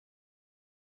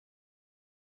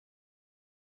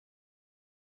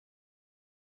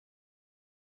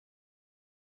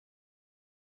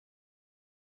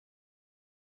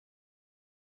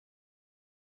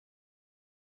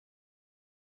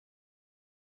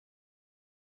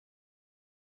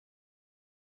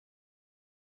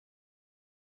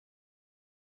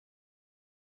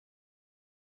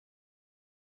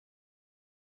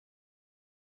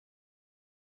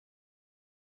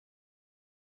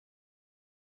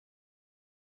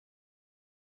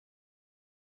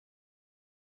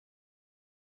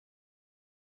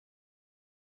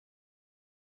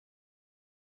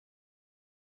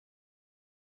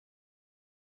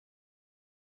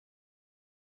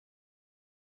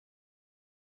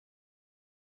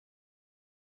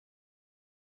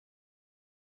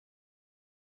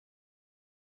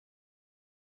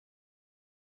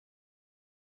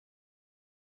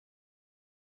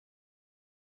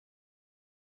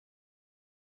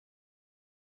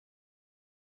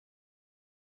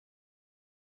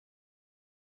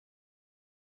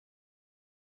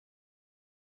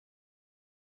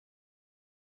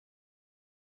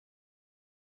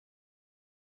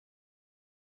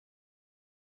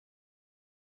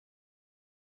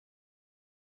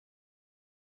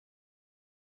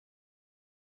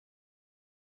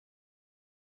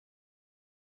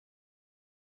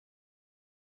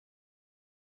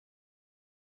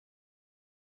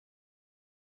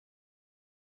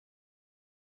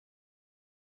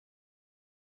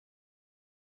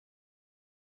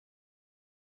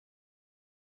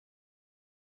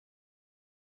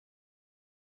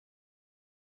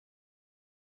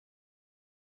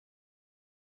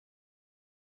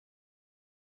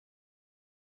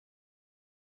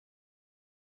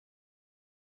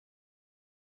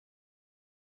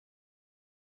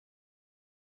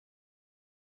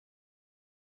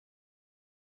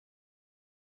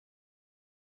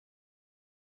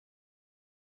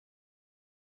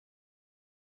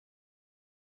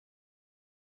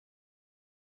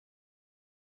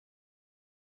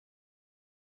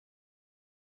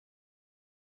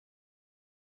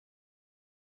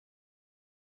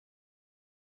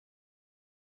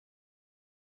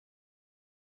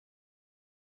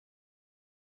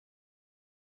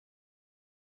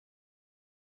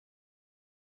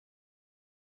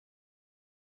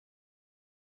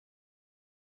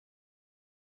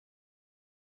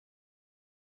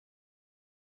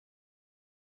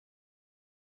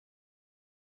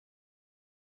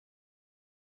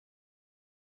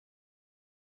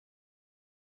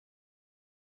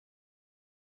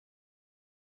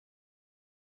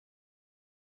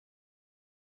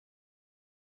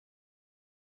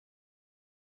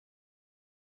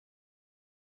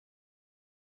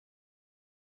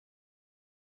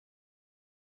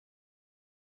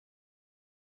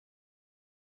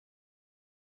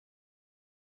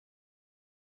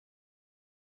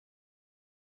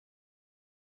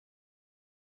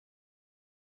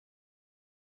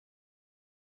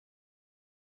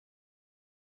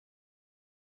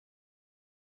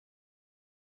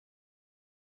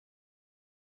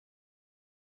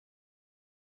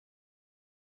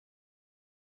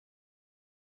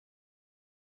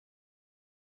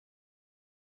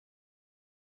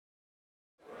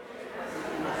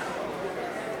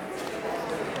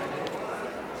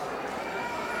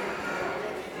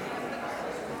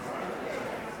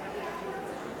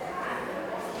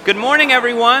Good morning,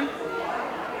 everyone.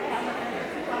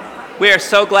 We are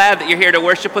so glad that you're here to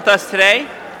worship with us today.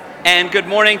 And good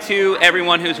morning to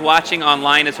everyone who's watching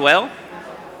online as well.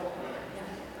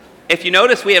 If you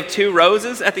notice, we have two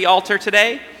roses at the altar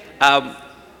today.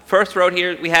 First row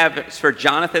here we have is for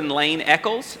Jonathan Lane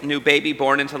Eccles, new baby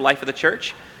born into the life of the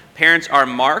church. Parents are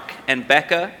Mark and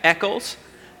Becca Eccles.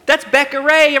 That's Becca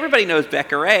Ray. Everybody knows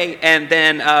Becca Ray. And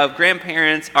then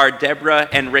grandparents are Deborah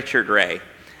and Richard Ray.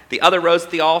 The other rows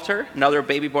at the altar, another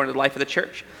baby born into the life of the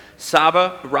church.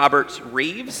 Saba Roberts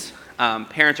Reeves.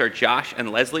 Parents are Josh and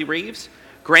Leslie Reeves.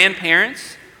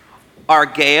 Grandparents are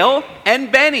Gail and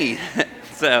Benny.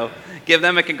 So give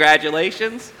them a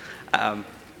congratulations.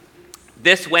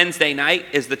 This Wednesday night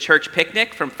is the church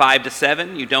picnic from 5 to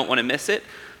 7. You don't want to miss it.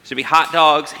 There's going to be hot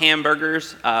dogs,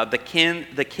 hamburgers.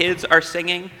 The kids are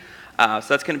singing, so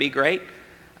that's going to be great.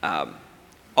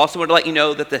 Also want to let you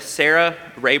know that the Sarah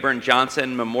Rayburn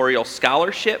Johnson Memorial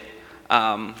Scholarship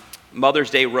Mother's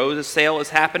Day Roses sale is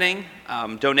happening.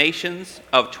 Donations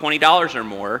of $20 or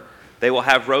more. They will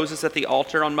have roses at the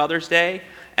altar on Mother's Day,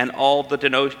 and all the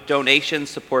donations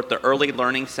support the Early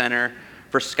Learning Center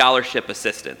for scholarship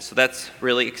assistance. So that's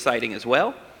really exciting as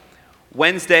well.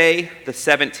 Wednesday, the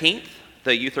 17th,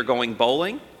 the youth are going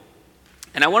bowling.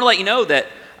 And I want to let you know that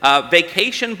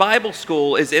Vacation Bible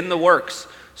School is in the works.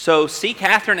 So see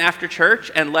Catherine after church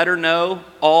and let her know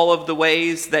all of the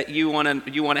ways that you want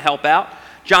to help out.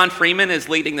 John Freeman is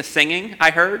leading the singing,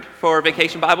 I heard, for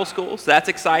Vacation Bible School, so that's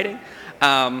exciting.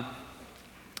 And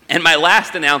my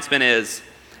last announcement is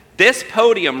this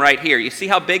podium right here. You see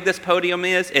how big this podium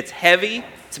is? It's heavy,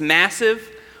 it's massive.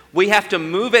 We have to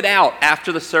move it out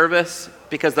after the service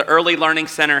because the Early Learning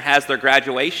Center has their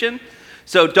graduation.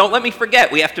 So don't let me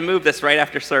forget, we have to move this right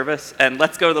after service, and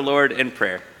let's go to the Lord in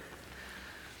prayer.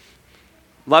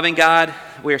 Loving God,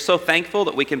 we are so thankful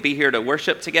that we can be here to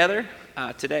worship together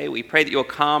today. We pray that you'll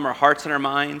calm our hearts and our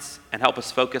minds and help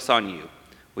us focus on you.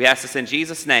 We ask this in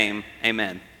Jesus' name,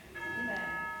 amen.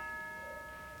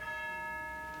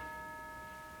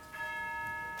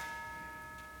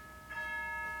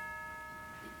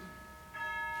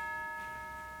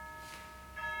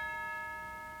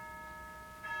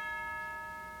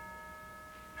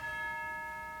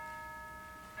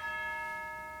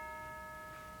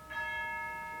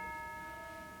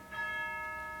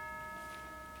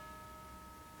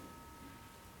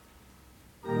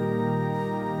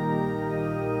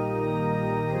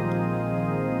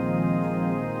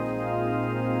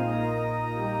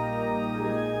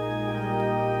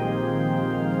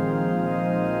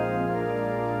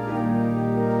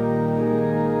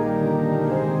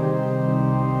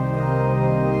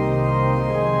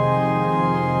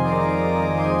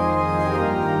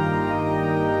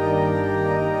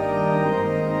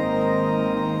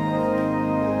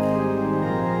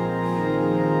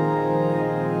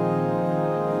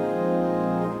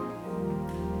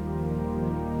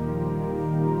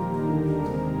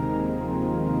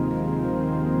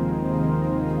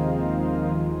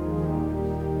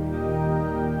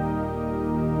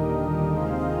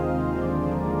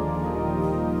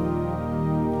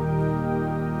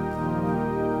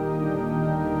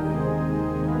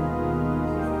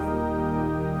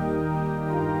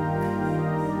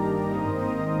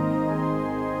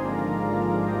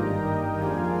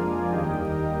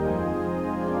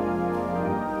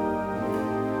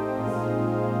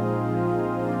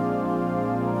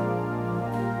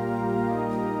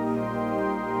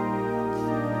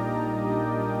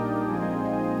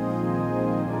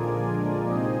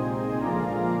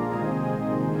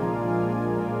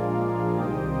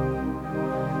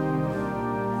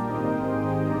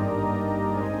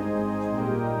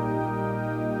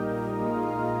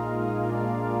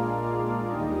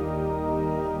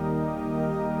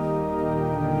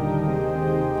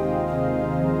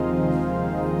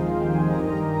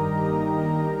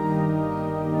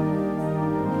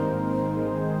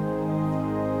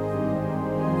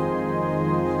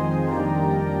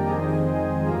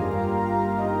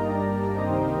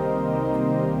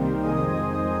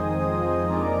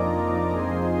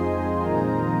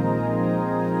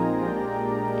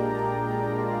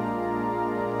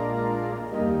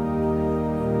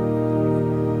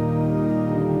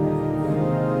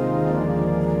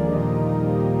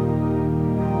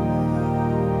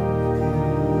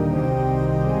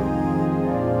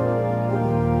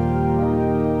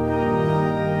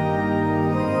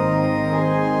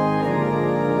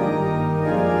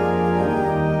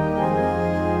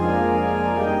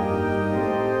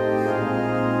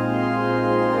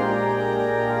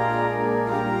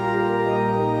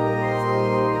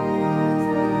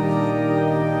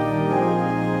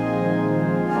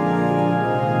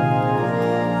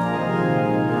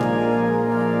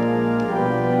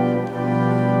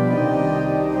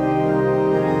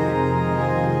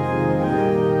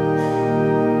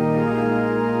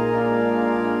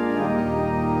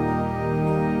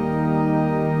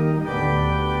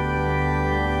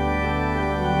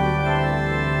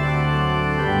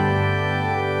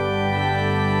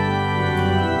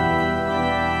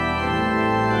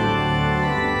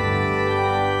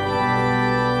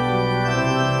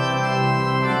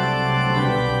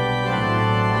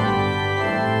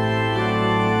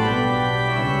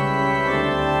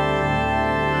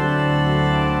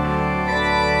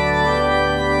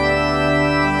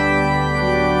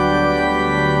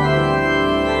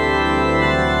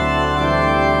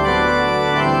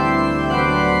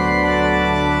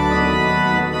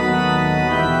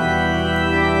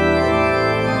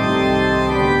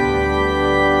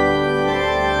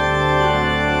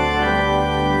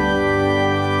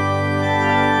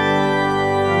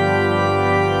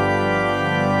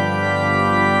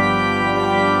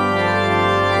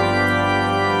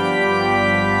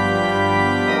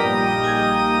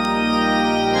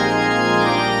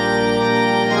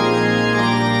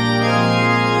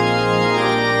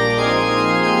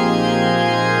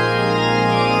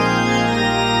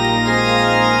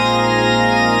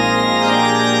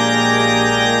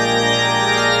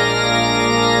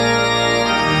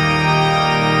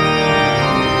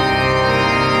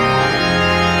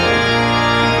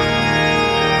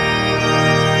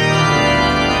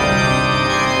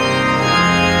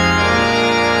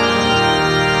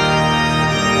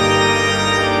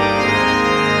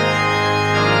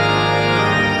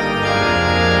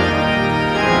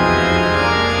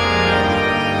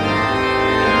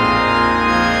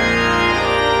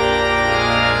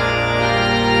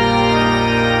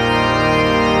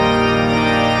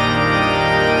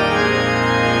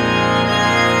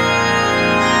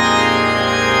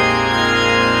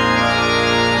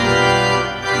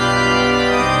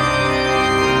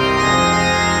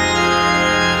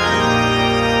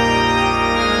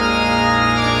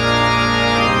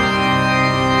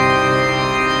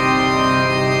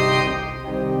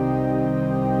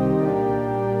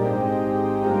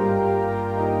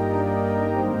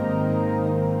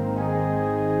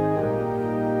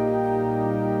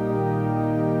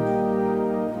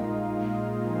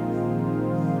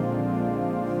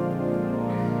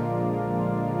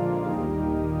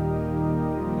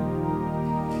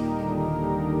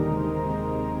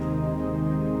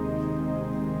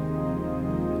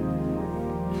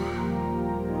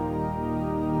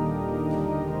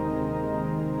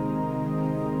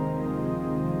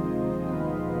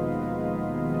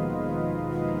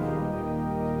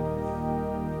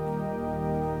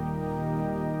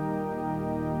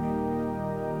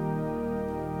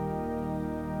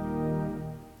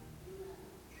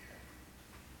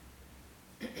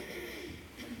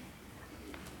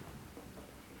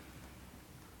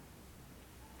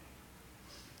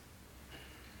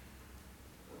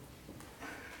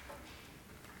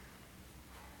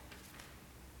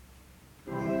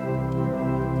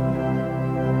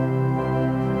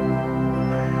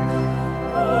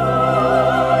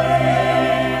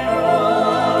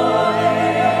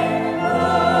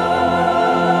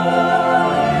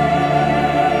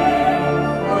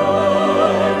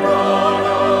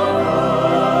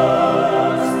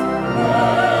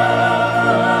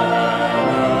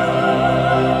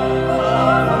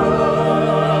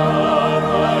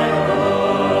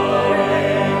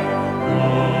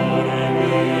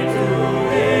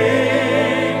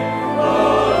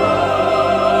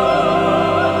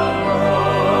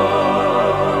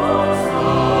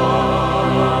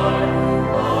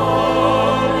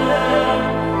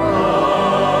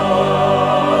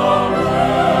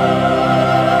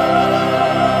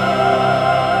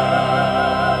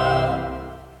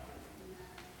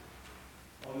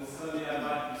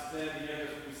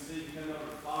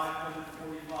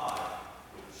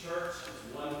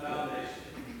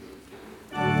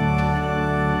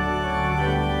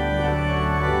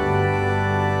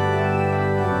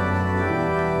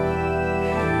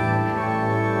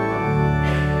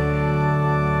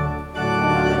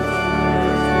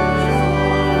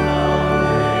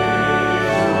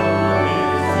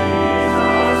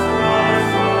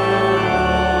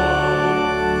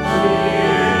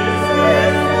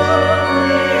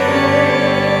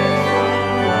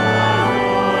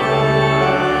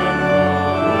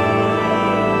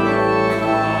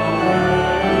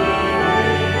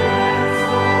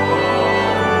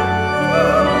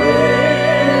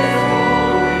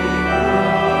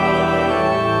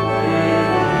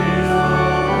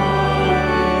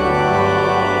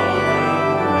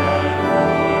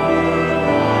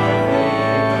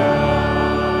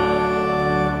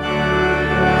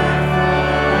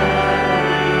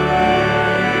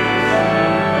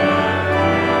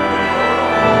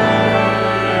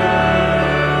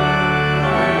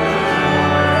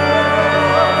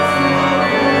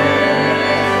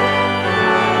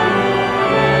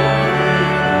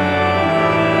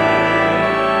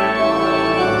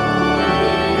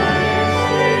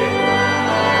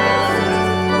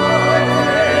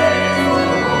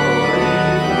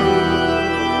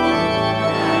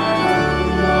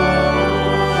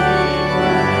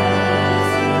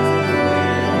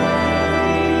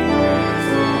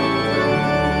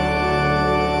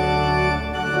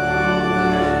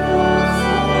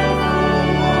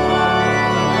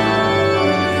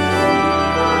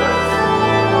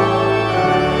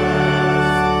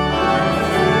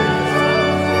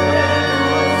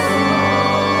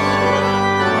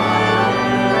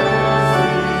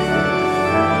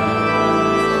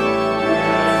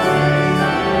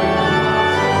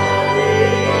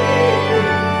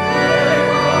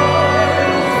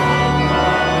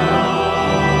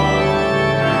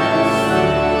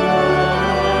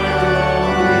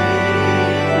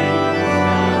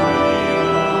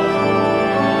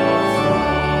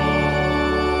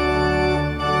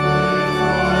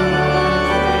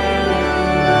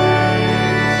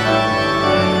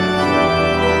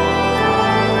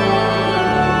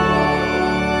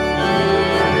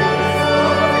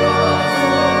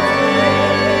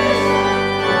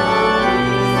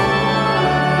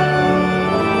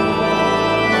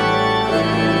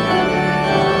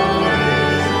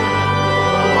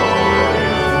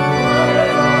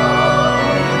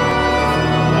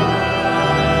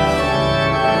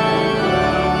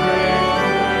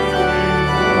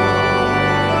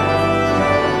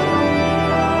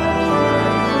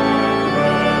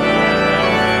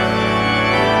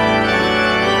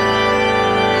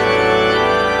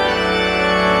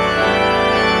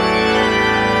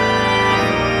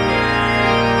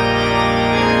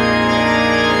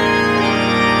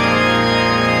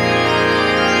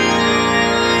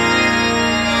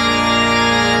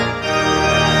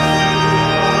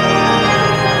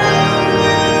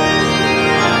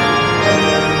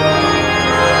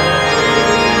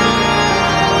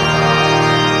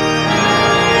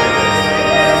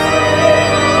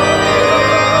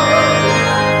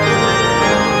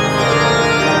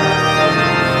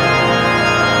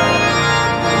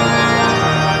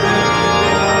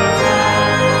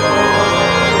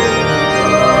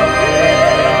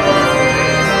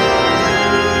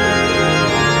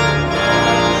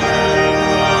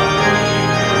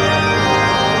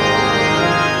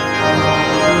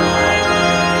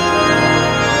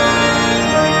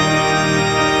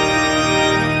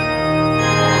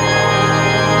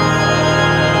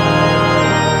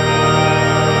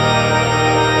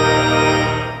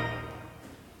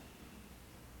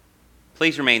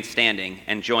 Please remain standing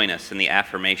and join us in the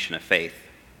affirmation of faith.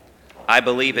 I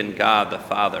believe in God the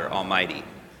Father Almighty,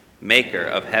 maker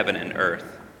of heaven and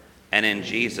earth, and in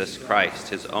Jesus Christ,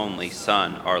 his only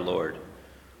Son, our Lord,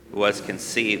 who was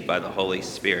conceived by the Holy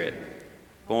Spirit,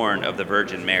 born of the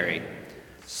Virgin Mary,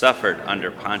 suffered under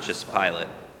Pontius Pilate,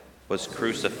 was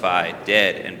crucified,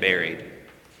 dead, and buried.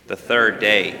 The third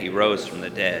day he rose from the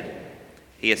dead.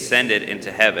 He ascended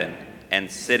into heaven and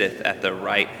sitteth at the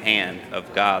right hand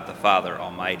of God the Father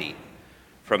Almighty.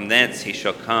 From thence he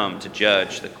shall come to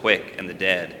judge the quick and the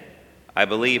dead. I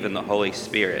believe in the Holy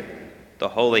Spirit, the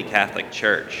holy Catholic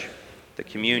Church, the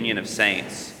communion of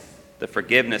saints, the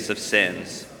forgiveness of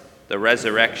sins, the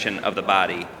resurrection of the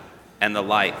body, and the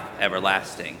life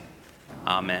everlasting.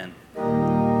 Amen.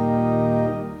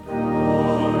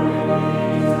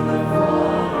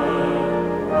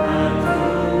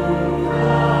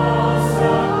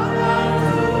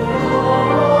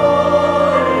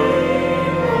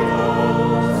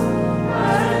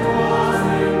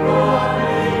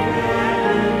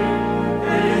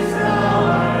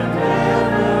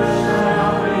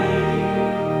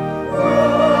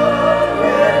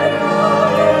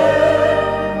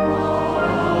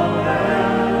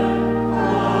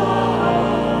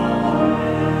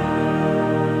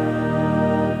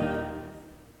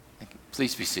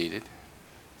 Please be seated.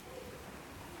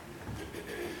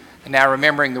 And now,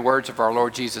 remembering the words of our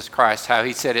Lord Jesus Christ, how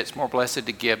he said it's more blessed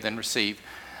to give than receive,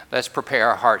 let's prepare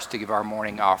our hearts to give our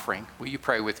morning offering. Will you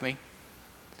pray with me?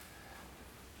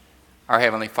 Our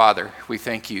Heavenly Father, we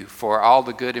thank you for all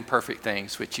the good and perfect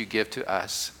things which you give to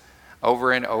us.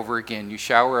 Over and over again, you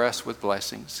shower us with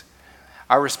blessings.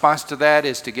 Our response to that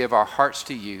is to give our hearts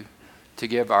to you, to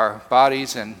give our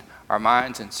bodies and our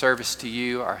minds in service to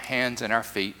you, our hands and our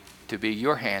feet to be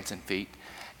your hands and feet,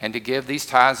 and to give these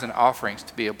tithes and offerings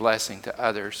to be a blessing to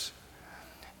others.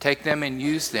 Take them and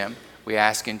use them, we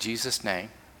ask in Jesus' name.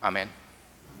 Amen.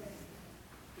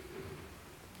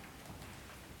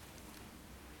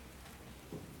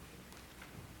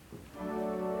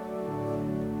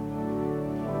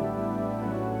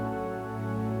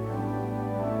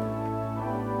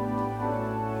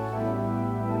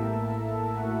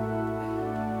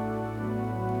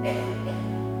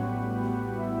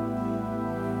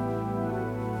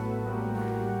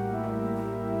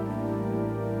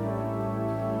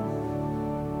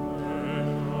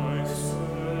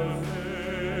 Serve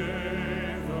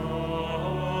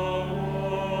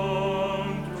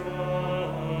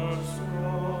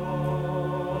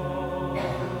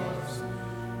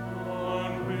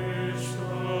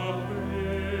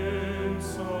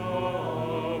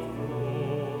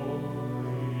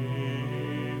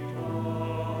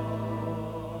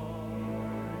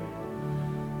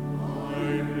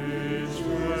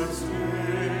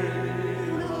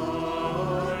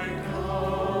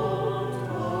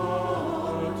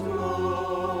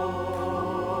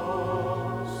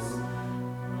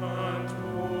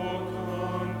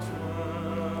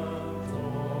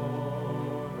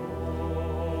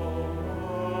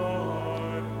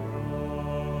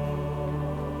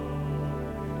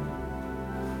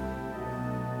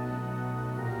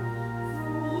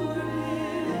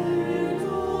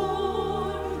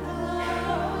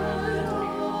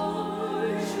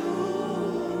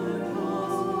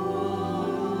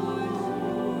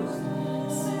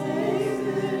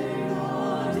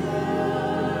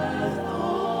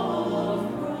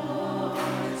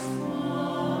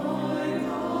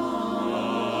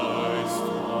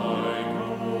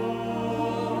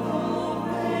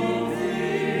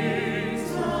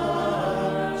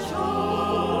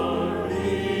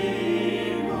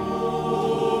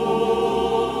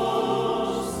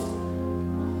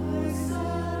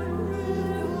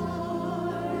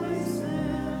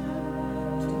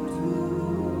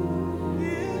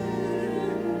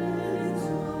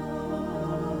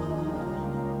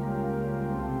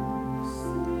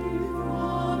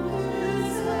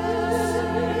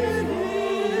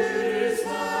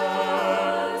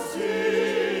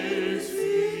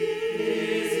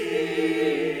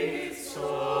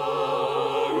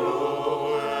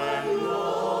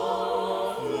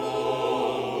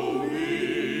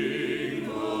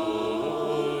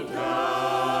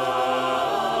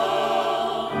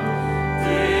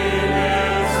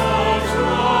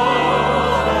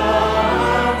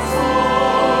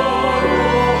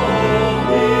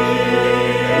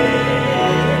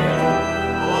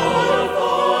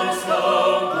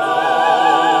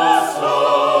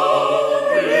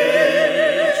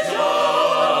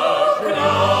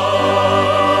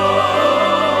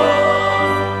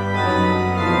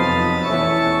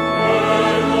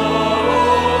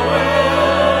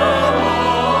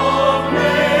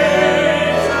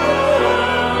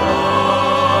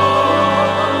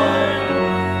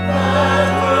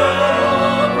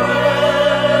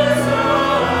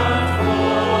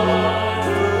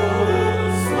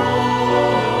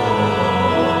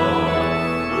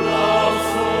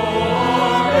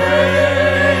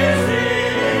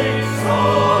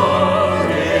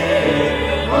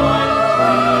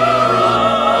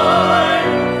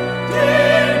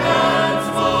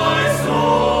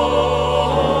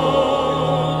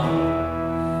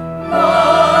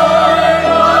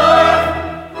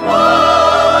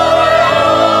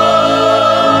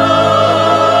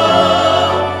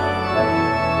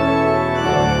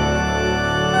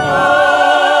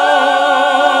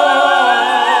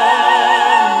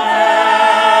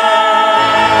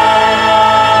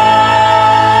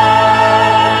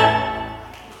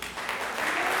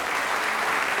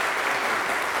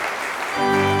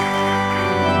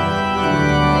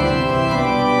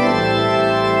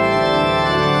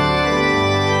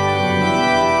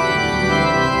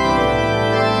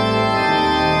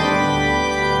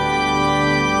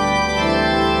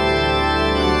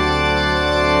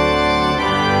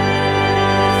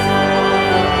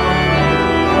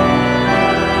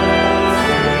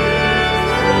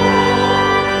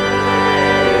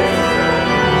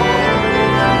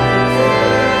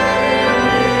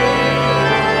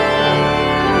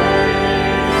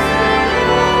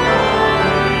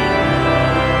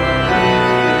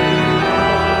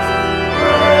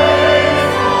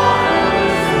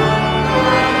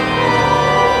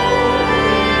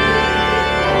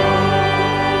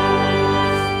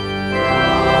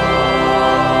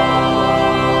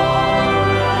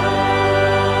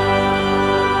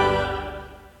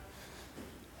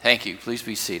Please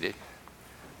be seated.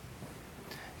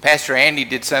 Pastor Andy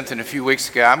did something a few weeks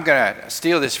ago. I'm going to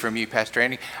steal this from you, Pastor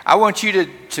Andy. I want you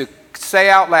to say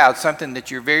out loud something that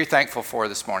you're very thankful for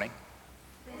this morning.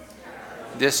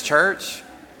 This church.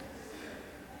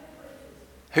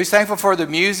 Who's thankful for the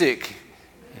music?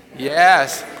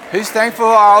 Yes. Who's thankful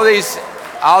for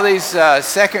all these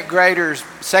second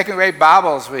grade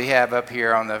Bibles we have up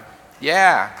here on the?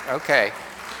 Yeah. Okay.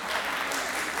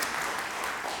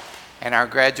 And our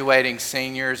graduating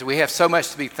seniors. We have so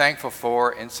much to be thankful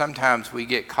for, and sometimes we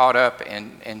get caught up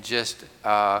in just,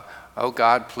 oh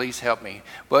God, please help me.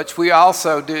 But we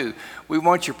also do. We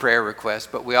want your prayer requests,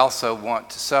 but we also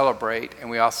want to celebrate, and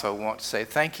we also want to say,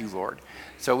 thank you, Lord.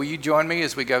 So will you join me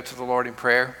as we go to the Lord in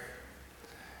prayer?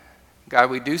 God,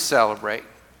 we do celebrate.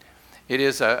 It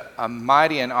is a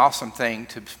mighty and awesome thing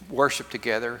to worship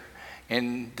together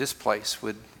in this place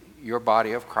with your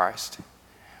body of Christ.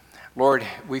 Lord,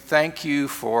 we thank you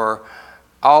for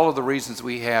all of the reasons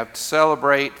we have to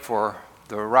celebrate, for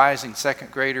the rising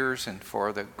second graders and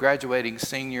for the graduating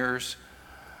seniors,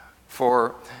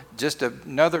 for just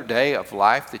another day of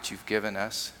life that you've given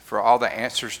us, for all the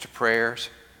answers to prayers,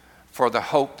 for the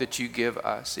hope that you give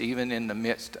us, even in the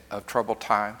midst of troubled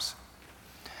times.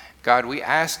 God, we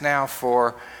ask now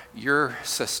for your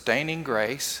sustaining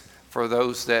grace for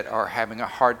those that are having a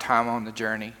hard time on the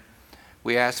journey.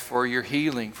 We ask for your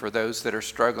healing for those that are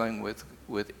struggling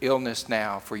with illness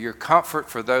now, for your comfort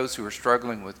for those who are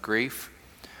struggling with grief,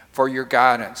 for your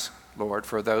guidance, Lord,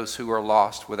 for those who are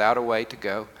lost without a way to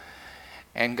go.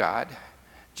 And God,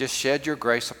 just shed your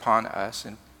grace upon us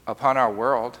and upon our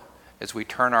world as we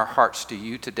turn our hearts to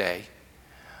you today.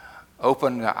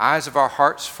 Open the eyes of our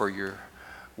hearts for your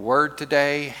word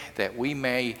today, that we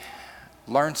may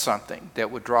learn something that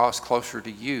would draw us closer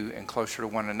to you and closer to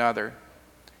one another.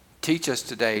 Teach us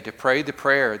today to pray the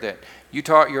prayer that you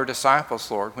taught your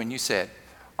disciples, Lord, when you said,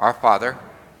 Our Father,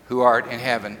 who art in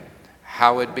heaven,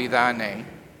 hallowed be thy name.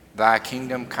 Thy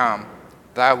kingdom come,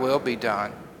 thy will be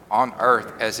done, on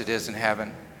earth as it is in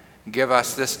heaven. Give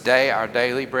us this day our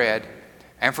daily bread,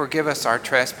 and forgive us our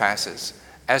trespasses,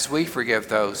 as we forgive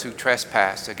those who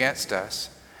trespass against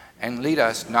us. And lead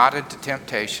us not into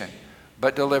temptation,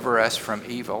 but deliver us from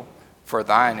evil. For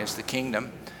thine is the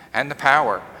kingdom, and the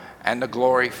power, and the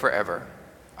glory forever.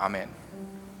 Amen.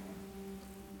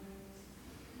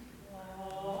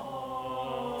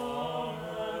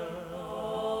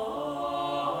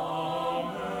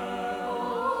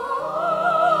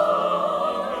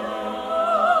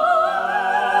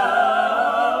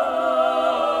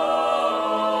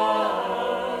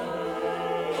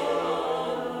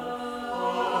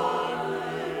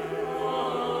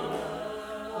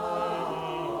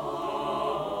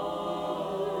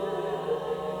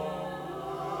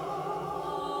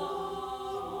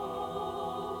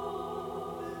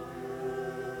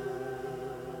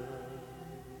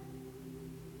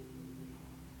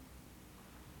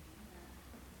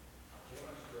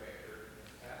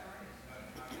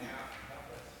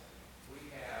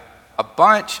 A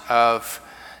bunch of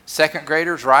second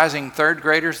graders, rising third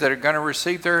graders that are going to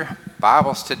receive their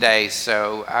Bibles today.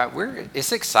 So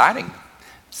it's exciting.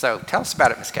 So tell us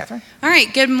about it, Miss Catherine. All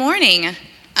right, good morning.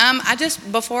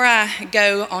 Before I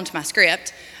go on to my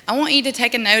script, I want you to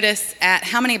take a notice at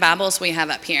how many Bibles we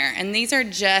have up here. And these are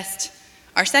just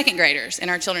our second graders in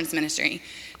our children's ministry.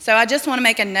 So I just want to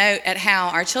make a note at how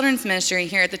our children's ministry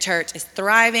here at the church is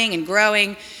thriving and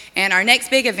growing. And our next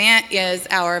big event is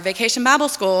our Vacation Bible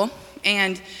School.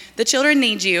 And the children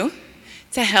need you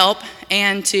to help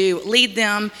and to lead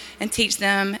them and teach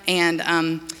them.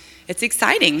 And it's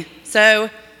exciting.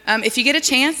 So if you get a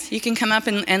chance, you can come up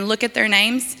and look at their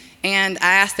names. And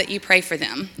I ask that you pray for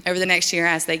them over the next year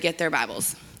as they get their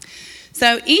Bibles.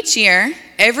 So each year,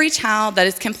 every child that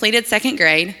has completed second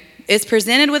grade is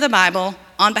presented with a Bible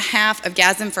on behalf of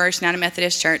Gadsden First United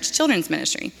Methodist Church Children's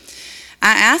Ministry.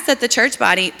 I ask that the church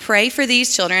body pray for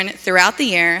these children throughout the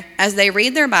year as they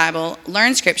read their Bible,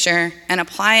 learn Scripture, and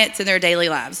apply it to their daily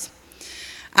lives.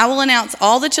 I will announce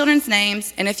all the children's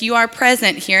names, and if you are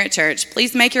present here at church,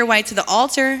 please make your way to the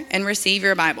altar and receive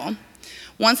your Bible.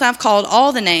 Once I've called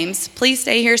all the names, please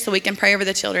stay here so we can pray over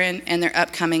the children and their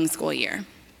upcoming school year.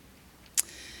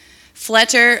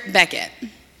 Fletcher Beckett,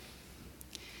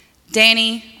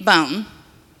 Danny Bone,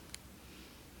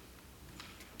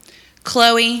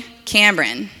 Chloe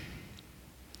Cameron,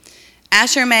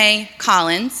 Asher May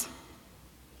Collins,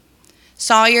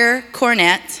 Sawyer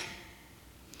Cornett,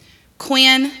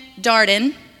 Quinn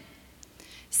Darden,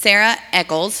 Sarah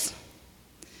Eccles,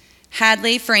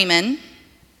 Hadley Freeman,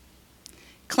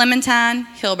 Clementine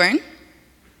Hilburn,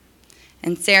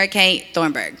 and Sarah Kate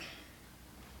Thornburg.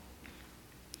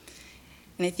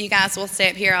 And if you guys will stay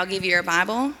up here, I'll give you your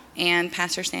Bible, and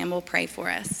Pastor Sam will pray for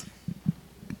us.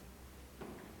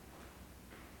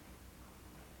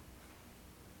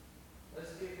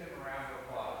 Let's give them a round of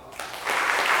applause.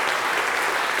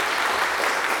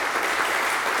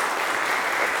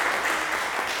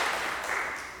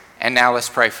 And now let's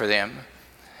pray for them.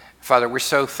 Father, we're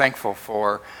so thankful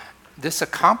for this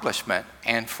accomplishment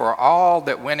and for all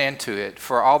that went into it,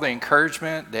 for all the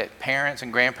encouragement that parents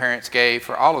and grandparents gave,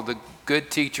 for all of the good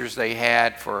teachers they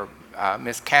had, for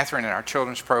Miss Catherine and our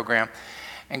children's program.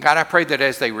 And God, I pray that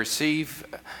as they receive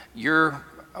your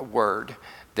word,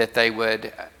 that they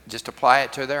would just apply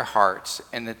it to their hearts,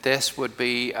 and that this would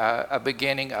be a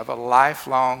beginning of a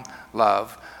lifelong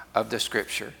love of the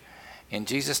Scripture. In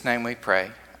Jesus' name we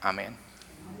pray. Amen.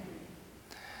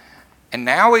 And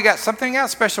now we got something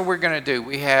else special we're going to do.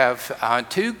 We have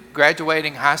 2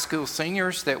 graduating high school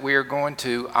seniors that we are going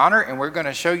to honor, and we're going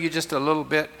to show you just a little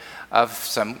bit of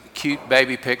some cute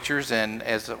baby pictures and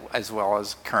as well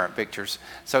as current pictures.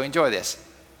 So enjoy this.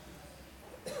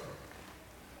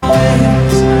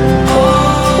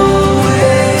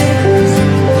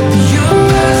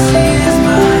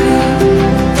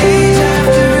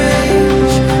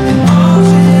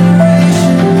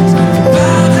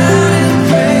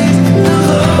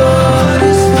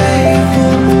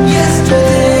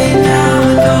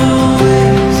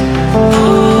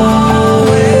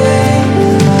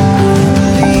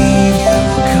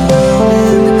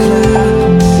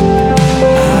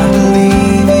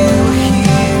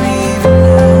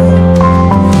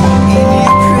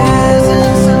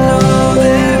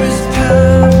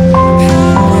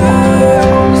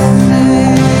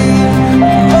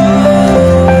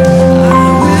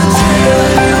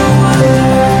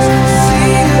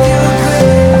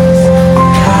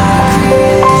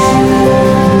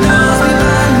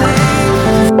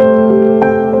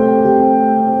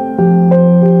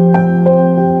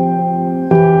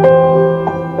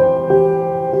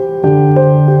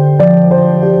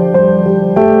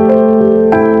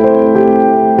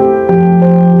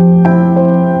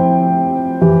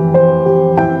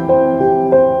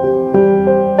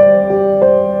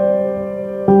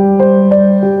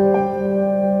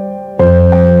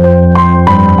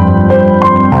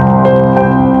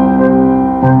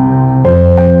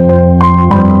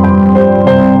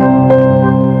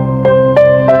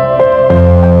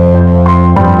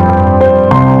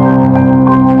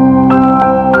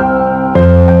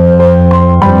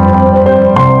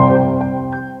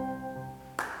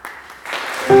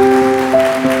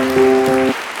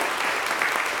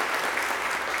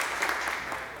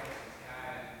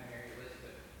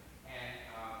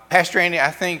 Pastor Andy, I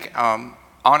think on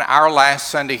our last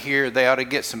Sunday here, they ought to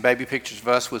get some baby pictures of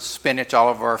us with spinach all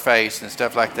over our face and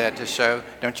stuff like that to show.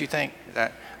 Don't you think?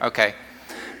 Okay,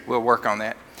 we'll work on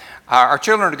that. Our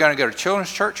children are going to go to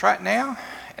children's church right now,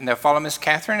 and they'll follow Miss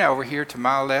Catherine over here to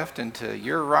my left and to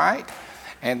your right.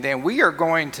 And then we are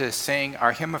going to sing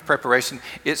our hymn of preparation.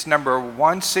 It's number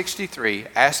 163,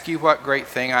 Ask You What Great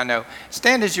Thing I Know.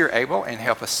 Stand as you're able and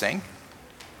help us sing.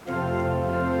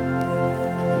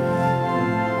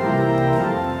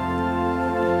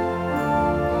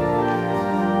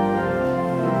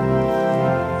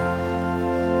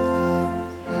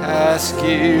 Ask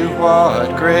you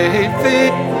what great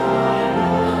thing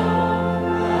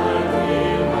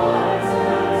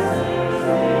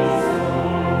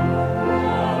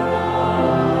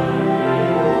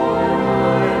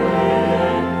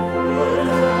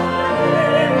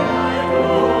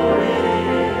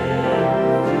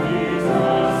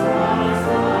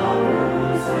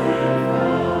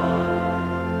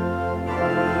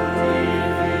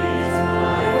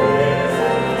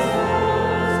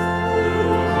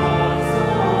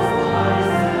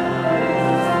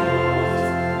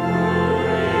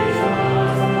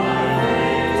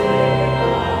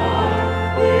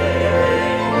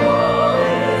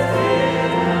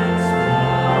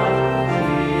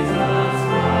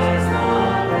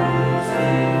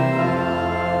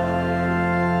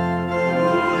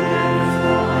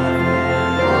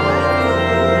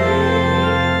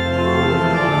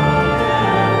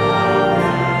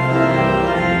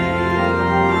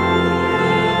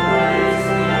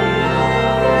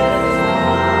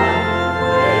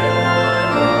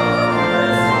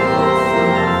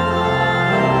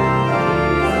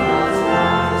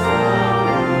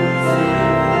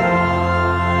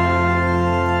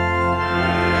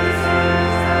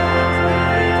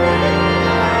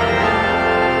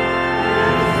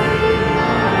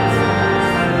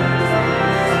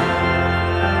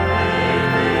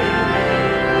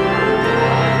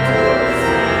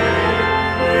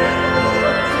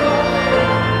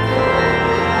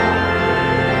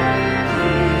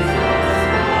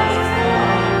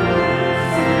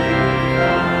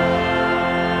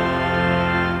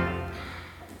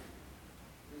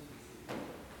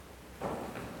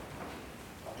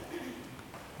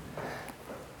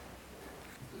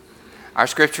Our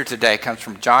scripture today comes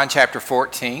from John chapter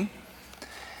 14.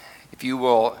 If you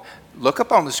will look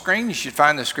up on the screen, you should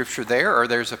find the scripture there, or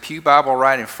there's a pew Bible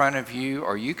right in front of you,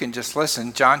 or you can just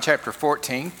listen. John chapter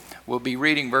 14, we'll be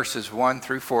reading verses 1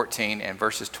 through 14 and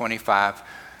verses 25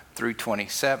 through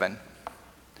 27.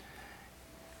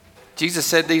 Jesus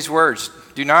said these words,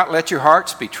 "Do not let your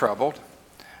hearts be troubled.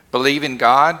 Believe in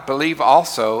God, believe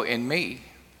also in me.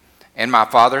 In my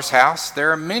Father's house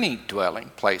there are many dwelling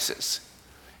places.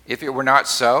 If it were not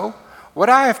so, would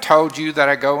I have told you that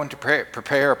I go and to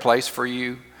prepare a place for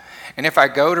you? And if I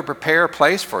go to prepare a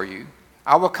place for you,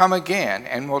 I will come again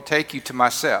and will take you to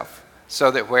myself,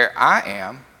 so that where I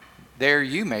am, there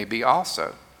you may be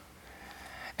also.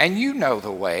 And you know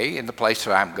the way in the place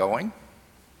that I am going."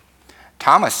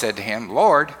 Thomas said to him,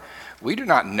 "Lord, we do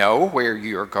not know where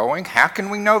you are going. How can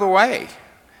we know the way?"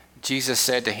 Jesus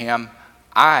said to him,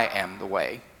 "I am the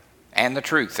way and the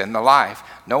truth and the life.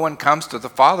 No one comes to the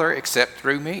Father except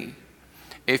through me.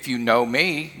 If you know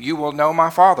me, you will know my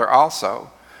Father also.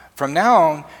 From now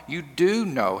on, you do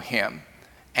know him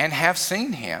and have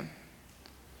seen him."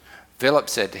 Philip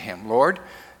said to him, "Lord,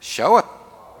 show us the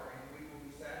Father, and we will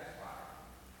be satisfied."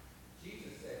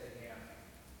 Jesus said to him,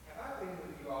 "Have I been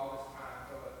with you all this time,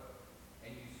 Philip,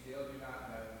 and you still do not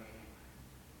know me?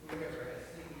 Whoever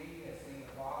has seen me has seen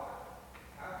the Father.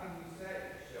 How can you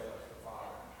say, 'Show us the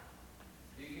Father'?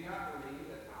 Do you not believe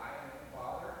that I am in the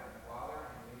Father and the Father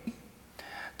in me?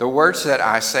 The words that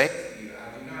I say to you,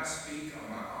 I do not speak on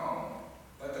my own,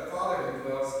 but the Father who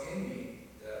dwells in me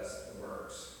does the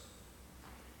works.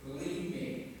 Believe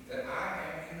me that I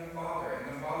am in the Father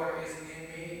and the Father is in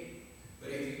me.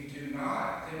 But if you do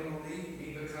not, then believe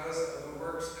me because of the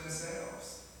works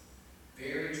themselves.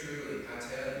 Very truly, I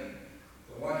tell you,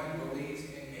 the one who believes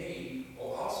in me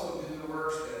will also do the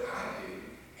works that I do,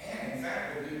 and in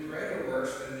fact will do greater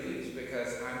works than these,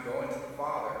 because I'm going to the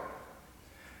Father.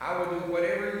 I will do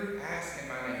whatever you ask in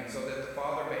my name, so that the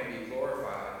Father may be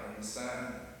glorified in the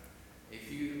Son.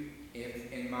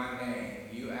 If in my name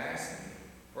you ask me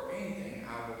for anything,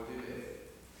 I will do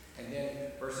it." And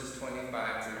then verses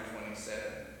 25 through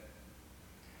 27.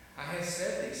 "I have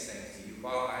said these things to you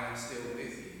while I am still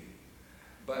with you.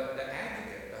 But the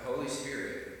Advocate, the Holy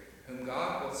Spirit, whom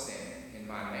God will send in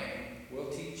my name,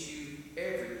 will teach you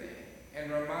everything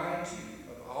and remind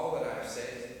you of all that I have said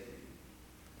to you.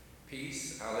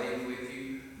 Peace I leave with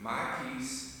you, my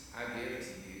peace I give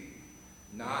to you.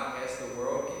 Not as the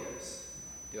world gives,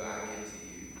 do I give to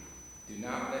you. Do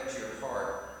not let your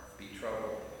heart be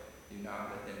troubled. Do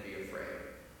not let them be afraid."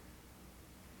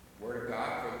 Word of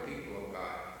God for the people of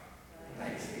God.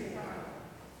 Thanks be to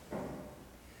God.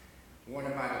 One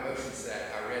of my devotions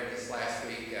that I read this last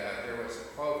week, there was a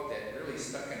quote that really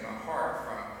stuck in my heart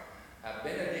from a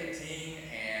Benedictine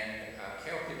and a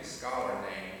Celtic scholar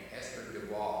named Esther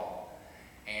DeWall.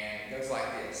 And it goes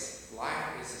like this: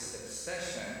 "Life is a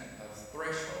succession of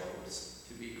thresholds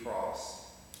to be crossed."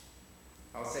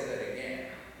 I'll say that again.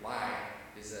 Life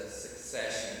is a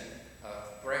succession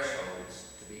of thresholds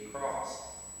to be crossed.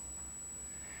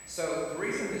 So the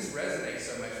reason this resonates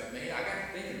so much with me, I got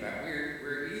to thinking about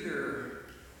we're either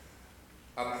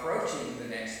approaching the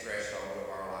next threshold of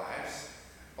our lives,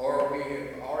 or we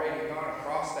have already gone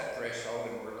across that threshold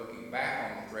and we're looking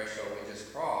back on the threshold we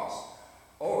just crossed.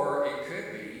 Or it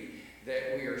could be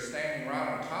that we are standing right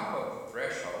on top of the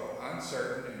threshold,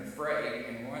 uncertain and afraid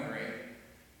and wondering,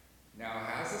 now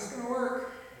how's this going to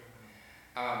work?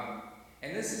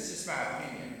 And this is just my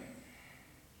opinion,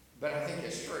 but I think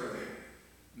it's true.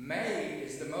 May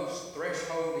is the most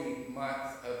thresholdy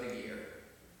month of the year.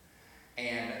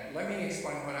 And let me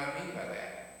explain what I mean by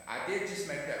that. I did just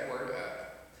make that word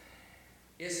up.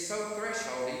 It's so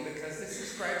thresholdy because this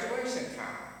is graduation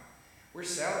time. We're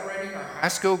celebrating our high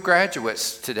school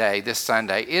graduates today, this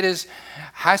Sunday.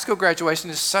 High school graduation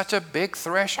is such a big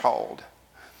threshold.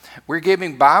 We're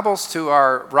giving Bibles to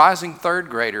our rising third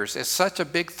graders. It's such a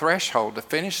big threshold to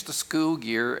finish the school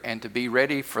year and to be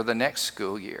ready for the next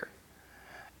school year.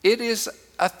 It is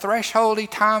a thresholdy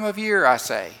time of year, I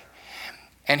say.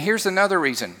 And here's another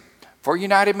reason. For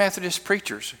United Methodist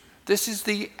preachers, this is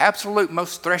the absolute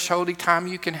most thresholdy time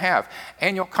you can have.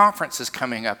 Annual conference is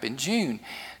coming up in June.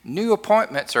 New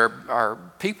appointments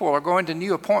people are going to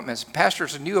new appointments,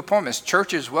 pastors and new appointments,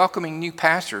 churches welcoming new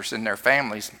pastors and their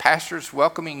families, pastors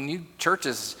welcoming new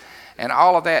churches and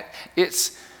all of that.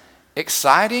 It's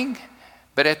exciting,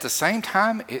 but at the same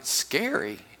time, it's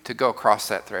scary to go across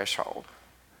that threshold.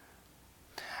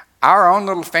 Our own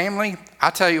little family, I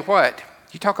tell you what,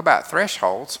 you talk about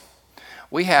thresholds.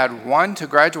 We had one to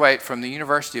graduate from the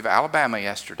University of Alabama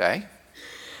yesterday.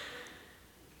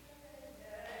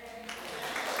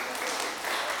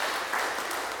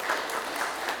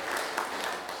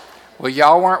 Well,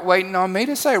 y'all weren't waiting on me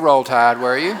to say Roll Tide,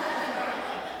 were you?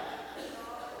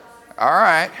 All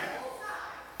right.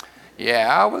 Yeah,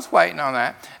 I was waiting on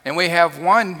that. And we have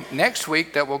one next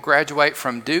week that will graduate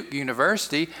from Duke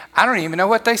University. I don't even know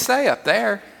what they say up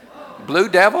there. Blue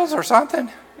Devils or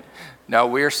something? No,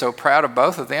 we are so proud of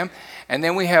both of them. And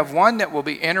then we have one that will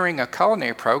be entering a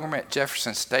culinary program at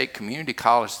Jefferson State Community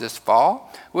College this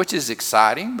fall, which is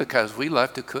exciting because we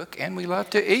love to cook and we love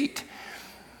to eat.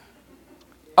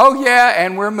 Oh yeah,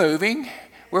 and we're moving.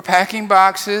 We're packing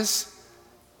boxes.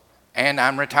 And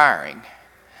I'm retiring.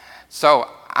 So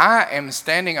I am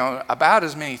standing on about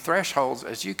as many thresholds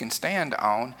as you can stand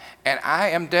on, and I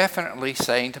am definitely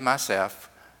saying to myself,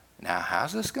 now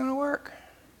how's this going to work?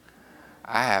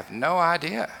 I have no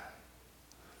idea.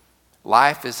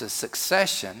 Life is a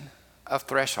succession of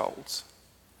thresholds.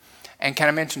 And can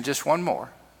I mention just one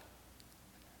more?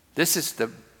 This is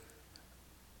the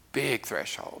big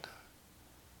threshold.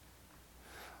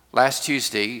 Last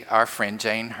Tuesday, our friend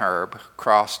Jane Herb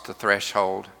crossed the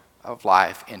threshold of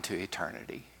life into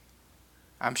eternity.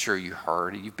 I'm sure you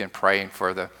heard. You've been praying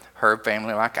for the Herb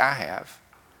family like I have.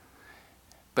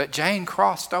 But Jane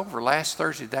crossed over last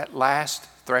Thursday, that last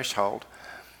threshold.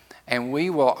 And we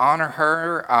will honor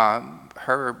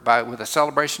her with a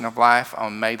celebration of life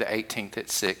on May the 18th at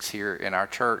 6 here in our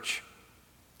church.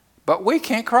 But we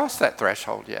can't cross that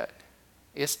threshold yet.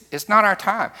 It's not our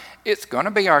time. It's going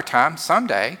to be our time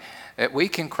someday that we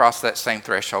can cross that same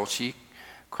threshold she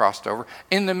crossed over.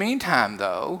 In the meantime,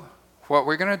 though, what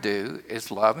we're going to do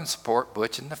is love and support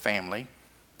Butch and the family,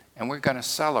 and we're going to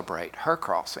celebrate her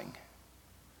crossing.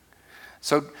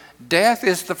 So death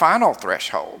is the final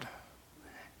threshold.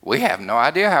 We have no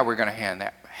idea how we're going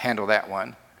to handle that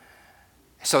one.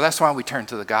 So that's why we turn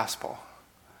to the gospel.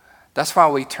 That's why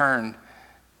we turn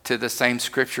to the same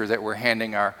scripture that we're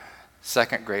handing our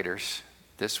second graders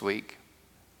this week.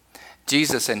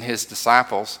 Jesus and his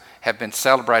disciples have been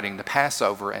celebrating the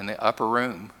Passover in the upper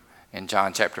room in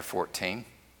John chapter 14.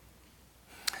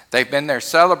 They've been there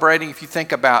celebrating. If you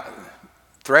think about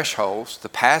thresholds, the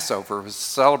Passover was a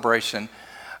celebration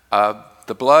of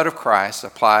the blood of Christ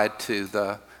applied to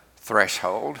the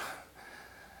threshold.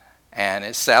 And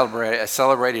it's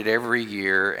celebrated every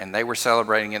year, and they were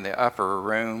celebrating in the upper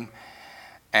room.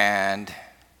 And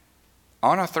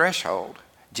on a threshold,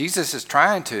 Jesus is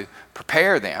trying to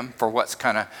prepare them for what's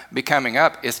going to be coming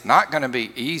up. It's not going to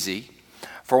be easy.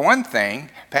 For one thing,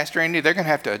 Pastor Andy, they're going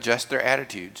to have to adjust their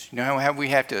attitudes. You know how we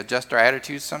have to adjust our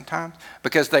attitudes sometimes?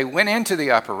 Because they went into the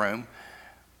upper room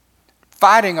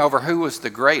fighting over who was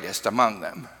the greatest among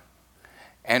them.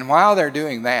 And while they're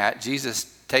doing that,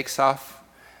 Jesus takes off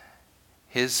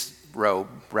his robe,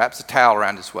 wraps a towel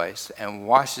around his waist, and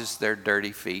washes their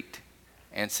dirty feet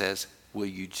and says, will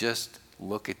you just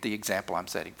look at the example I'm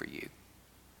setting for you?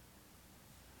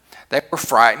 They were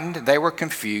frightened. They were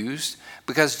confused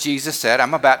because Jesus said,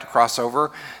 I'm about to cross over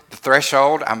the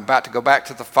threshold. I'm about to go back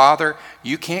to the Father.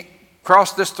 You can't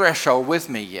cross this threshold with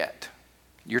me yet.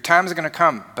 Your time is going to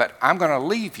come, but I'm going to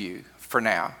leave you for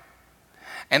now.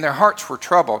 And their hearts were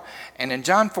troubled. And in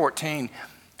John 14,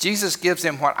 Jesus gives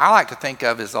them what I like to think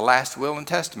of as the last will and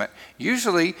testament.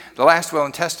 Usually, the last will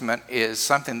and testament is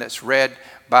something that's read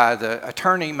by the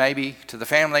attorney, maybe to the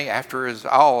family after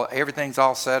everything's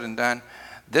all said and done.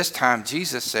 This time,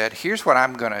 Jesus said, here's what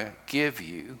I'm going to give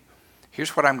you.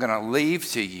 Here's what I'm going to leave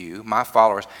to you, my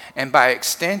followers. And by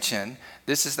extension,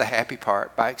 this is the happy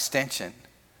part, by extension,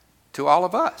 to all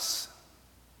of us.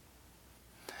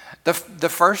 The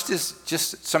first is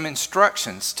just some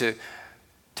instructions to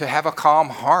have a calm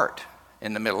heart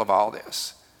in the middle of all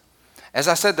this. As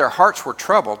I said, their hearts were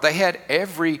troubled. They had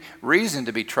every reason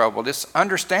to be troubled. It's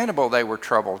understandable they were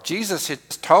troubled. Jesus had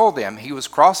told them he was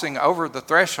crossing over the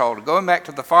threshold, going back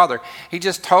to the Father. He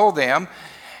just told them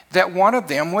that one of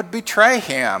them would betray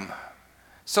him.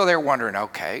 So they're wondering,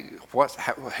 okay,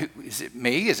 is it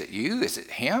me? Is it you? Is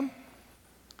it him?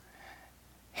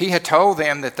 He had told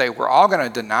them that they were all going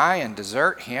to deny and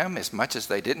desert him. As much as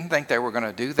they didn't think they were going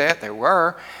to do that, they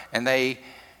were. And they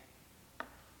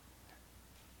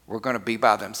were going to be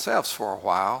by themselves for a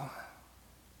while.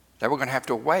 They were going to have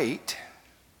to wait.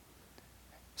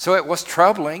 So it was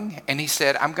troubling. And he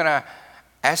said, I'm going to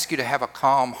ask you to have a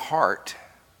calm heart.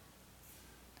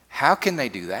 How can they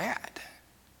do that?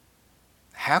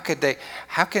 How can they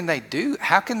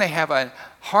have a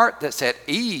heart that's at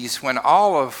ease when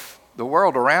all of the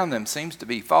world around them seems to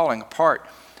be falling apart?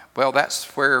 Well, that's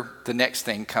where the next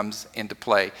thing comes into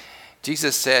play.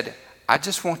 Jesus said, I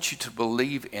just want you to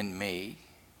believe in me.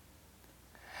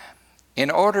 In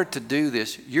order to do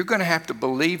this, you're going to have to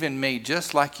believe in me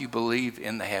just like you believe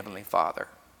in the Heavenly Father.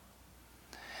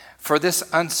 For this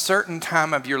uncertain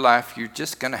time of your life, you're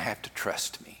just going to have to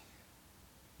trust me.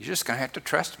 You're just going to have to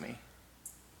trust me.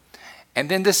 And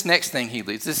then this next thing he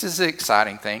leaves, this is the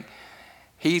exciting thing.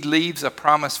 He leaves a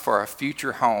promise for a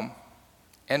future home.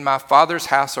 In my Father's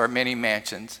house are many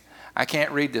mansions. I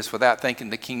can't read this without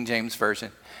thinking the King James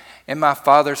Version. In my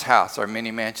Father's house are many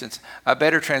mansions. A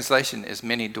better translation is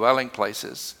many dwelling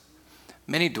places.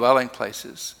 Many dwelling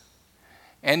places.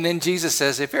 And then Jesus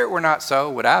says, if it were not so,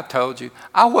 what I've told you,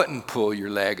 I wouldn't pull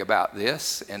your leg about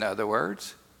this, in other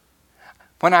words.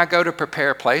 When I go to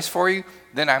prepare a place for you,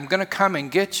 then I'm going to come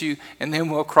and get you, and then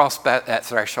we'll cross that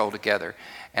threshold together.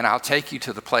 And I'll take you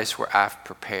to the place where I've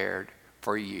prepared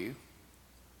for you.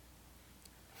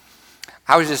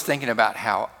 I was just thinking about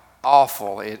how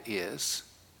awful it is.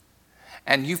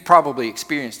 And you've probably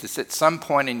experienced this at some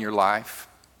point in your life.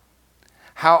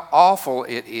 How awful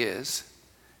it is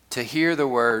to hear the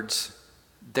words,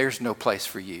 there's no place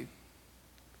for you.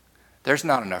 There's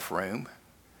not enough room.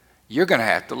 You're going to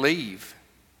have to leave.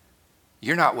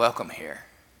 You're not welcome here.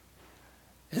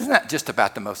 Isn't that just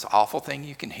about the most awful thing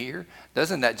you can hear?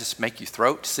 Doesn't that just make your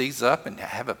throat seize up and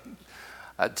have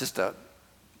just a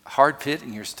hard pit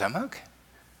in your stomach?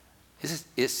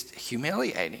 It's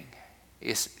humiliating.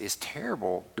 It's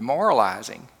terrible,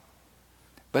 demoralizing.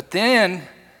 But then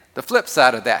the flip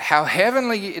side of that, how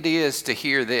heavenly it is to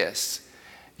hear this.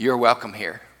 You're welcome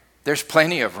here. There's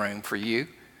plenty of room for you.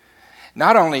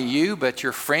 Not only you, but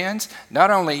your friends.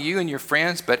 Not only you and your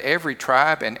friends, but every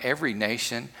tribe and every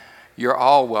nation. You're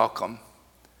all welcome.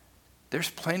 There's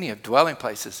plenty of dwelling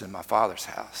places in my Father's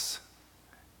house.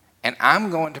 And I'm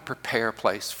going to prepare a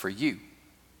place for you.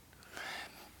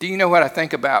 Do you know what I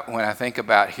think about when I think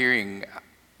about hearing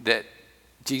that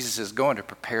Jesus is going to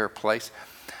prepare a place?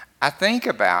 I think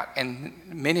about, and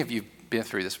many of you have been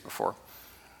through this before,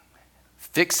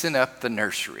 fixing up the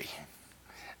nursery.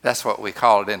 That's what we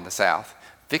call it in the South,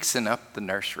 fixing up the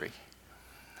nursery.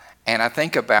 And I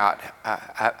think about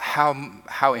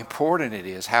how important it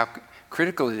is, how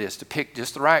critical it is to pick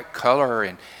just the right color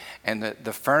and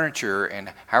the furniture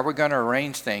and how we're going to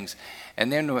arrange things.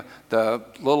 And then the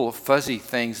little fuzzy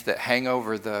things that hang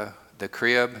over the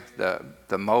crib,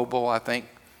 the mobile, I think,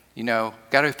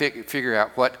 got to figure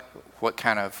out what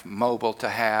kind of mobile to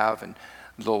have, and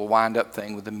the little wind-up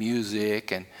thing with the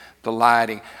music and the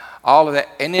lighting, all of that.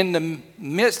 And in the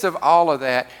midst of all of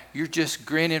that, you're just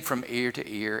grinning from ear to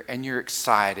ear, and you're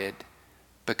excited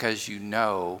because you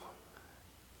know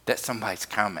that somebody's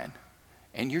coming,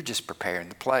 and you're just preparing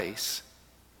the place.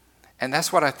 And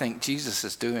that's what I think Jesus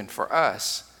is doing for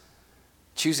us,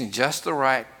 choosing just the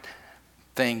right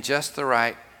thing, just the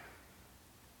right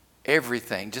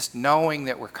everything, just knowing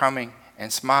that we're coming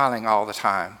and smiling all the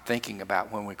time, thinking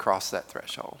about when we cross that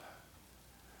threshold.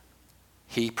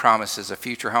 He promises a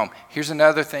future home. Here's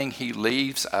another thing he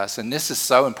leaves us, and this is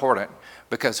so important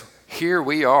because here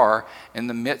we are in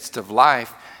the midst of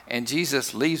life, and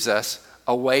Jesus leaves us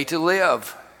a way to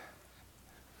live.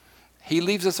 He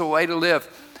leaves us a way to live.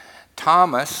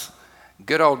 Thomas,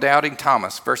 good old doubting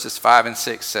Thomas, verses 5 and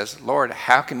 6 says, Lord,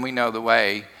 how can we know the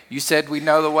way? You said we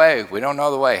know the way. We don't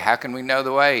know the way. How can we know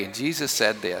the way? And Jesus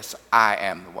said this, I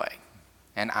am the way,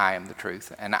 and I am the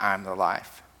truth, and I am the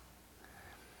life.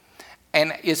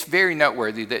 And it's very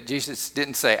noteworthy that Jesus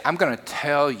didn't say, I'm going to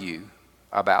tell you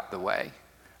about the way.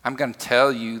 I'm going to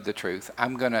tell you the truth.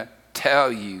 I'm going to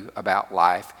tell you about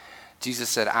life. Jesus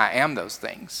said, I am those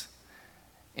things.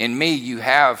 In me, you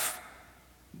have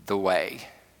the way.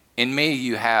 In me,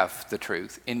 you have the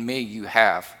truth. In me, you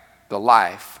have the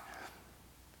life.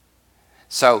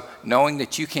 So knowing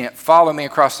that you can't follow me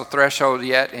across the threshold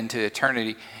yet into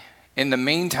eternity, in the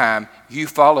meantime, you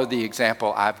follow the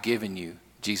example I've given you,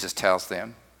 Jesus tells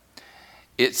them.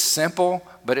 It's simple,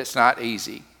 but it's not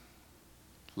easy.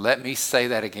 Let me say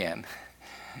that again.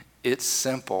 It's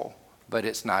simple, but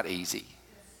it's not easy.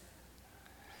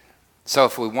 So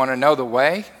if we want to know the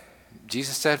way,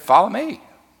 Jesus said, follow me.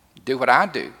 Do what I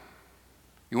do.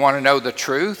 You want to know the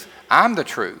truth? I'm the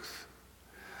truth.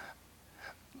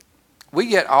 We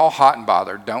get all hot and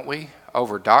bothered, don't we,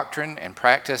 over doctrine and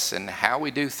practice and how we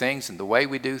do things and the way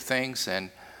we do things.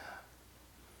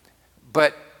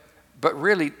 But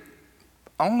really,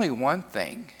 only one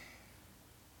thing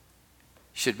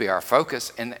should be our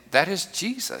focus, and that is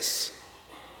Jesus.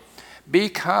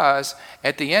 Because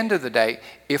at the end of the day,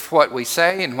 if what we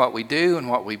say and what we do and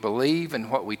what we believe and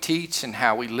what we teach and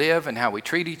how we live and how we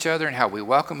treat each other and how we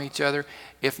welcome each other,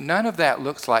 if none of that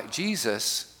looks like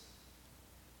Jesus,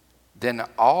 then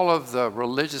all of the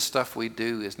religious stuff we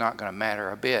do is not going to matter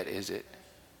a bit, is it?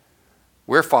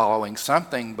 We're following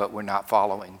something, but we're not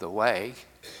following the way.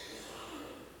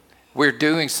 We're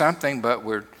doing something, but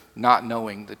we're not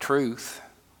knowing the truth.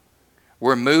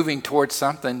 We're moving towards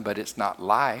something, but it's not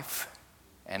life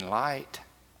and light.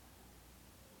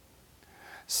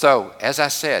 So, as I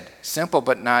said, simple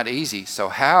but not easy. So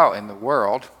how in the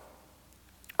world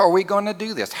are we going to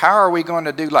do this? How are we going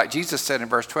to do, like Jesus said in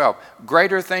verse 12,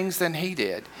 greater things than he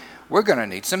did? We're going to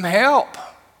need some help.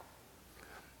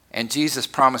 And Jesus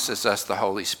promises us the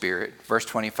Holy Spirit. Verse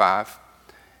 25,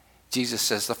 Jesus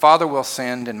says, the Father will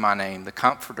send in my name the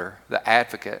Comforter, the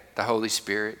Advocate, the Holy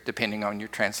Spirit, depending on your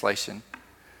translation,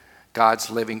 God's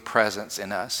living presence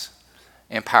in us,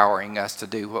 empowering us to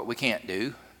do what we can't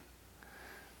do,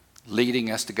 leading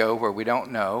us to go where we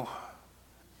don't know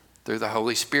through the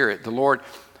Holy Spirit. The Lord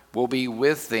will be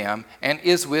with them and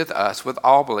is with us, with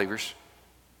all believers,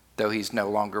 though he's no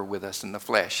longer with us in the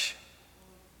flesh.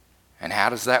 And how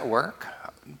does that work?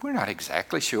 We're not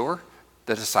exactly sure.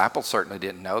 The disciples certainly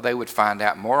didn't know. They would find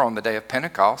out more on the day of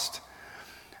Pentecost.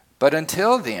 But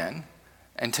until then,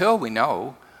 until we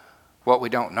know what we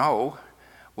don't know,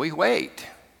 we wait,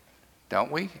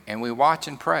 don't we? And we watch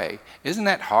and pray. Isn't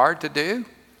that hard to do?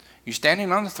 You're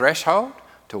standing on the threshold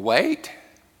to wait?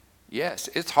 Yes,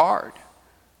 it's hard.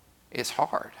 It's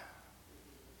hard.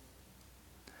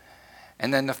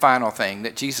 And then the final thing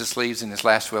that Jesus leaves in his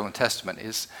last will and testament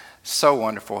is so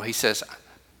wonderful. He says,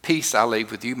 peace I leave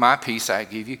with you, my peace I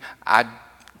give you. I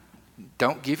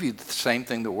don't give you the same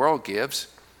thing the world gives.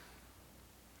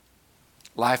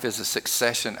 Life is a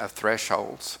succession of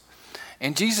thresholds.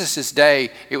 In Jesus'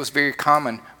 day, it was very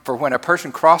common for when a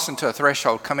person crossed into a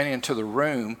threshold coming into the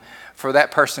room for that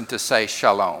person to say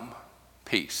shalom,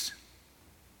 peace,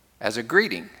 as a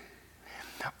greeting.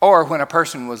 Or when a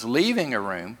person was leaving a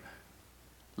room,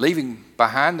 leaving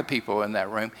behind the people in that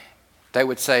room, they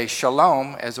would say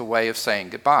shalom as a way of saying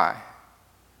goodbye.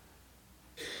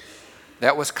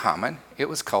 That was common. It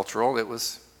was cultural.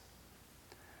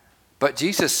 But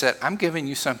Jesus said, I'm giving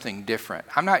you something different.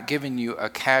 I'm not giving you a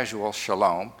casual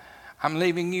shalom. I'm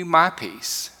leaving you my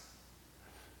peace.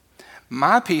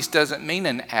 My peace doesn't mean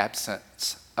an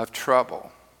absence of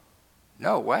trouble.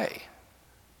 No way.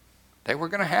 They were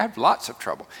going to have lots of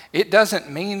trouble. It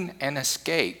doesn't mean an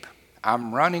escape.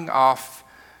 I'm running off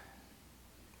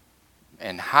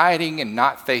and hiding and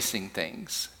not facing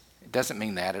things. It doesn't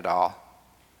mean that at all.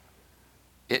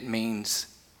 It means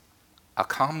a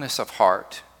calmness of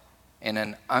heart and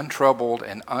an untroubled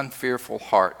and unfearful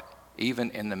heart, even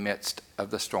in the midst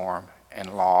of the storm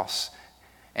and loss,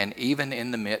 and even in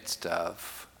the midst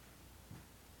of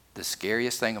the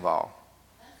scariest thing of all,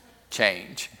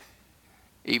 change.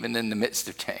 Even in the midst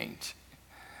of change.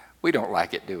 We don't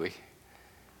like it, do we?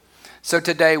 So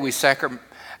today we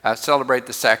celebrate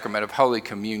the sacrament of Holy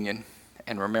Communion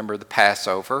and remember the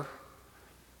Passover,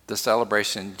 the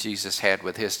celebration Jesus had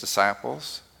with his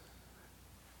disciples,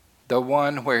 the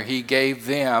one where he gave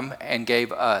them and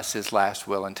gave us his last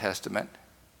will and testament.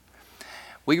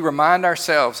 We remind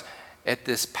ourselves at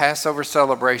this Passover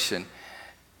celebration,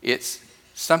 it's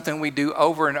something we do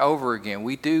over and over again.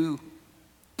 We do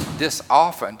this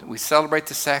often. We celebrate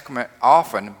the sacrament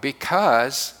often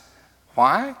because,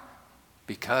 why?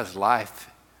 Because life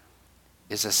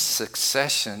is a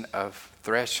succession of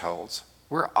thresholds.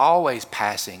 We're always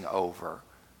passing over.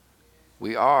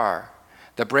 We are.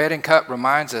 The bread and cup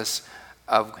reminds us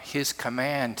of his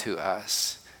command to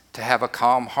us to have a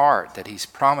calm heart, that he's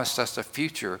promised us a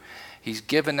future. He's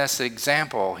given us an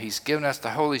example. He's given us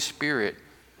the Holy Spirit,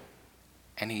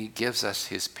 and he gives us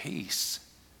his peace.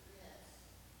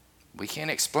 We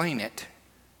can't explain it,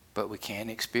 but we can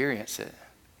experience it.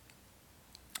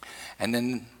 And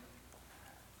then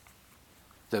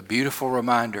the beautiful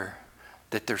reminder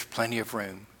that there's plenty of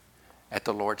room at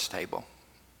the Lord's table.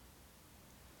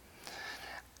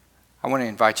 I want to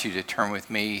invite you to turn with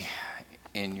me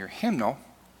in your hymnal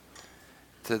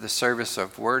to the service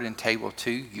of Word and Table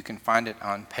 2. You can find it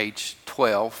on page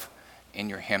 12 in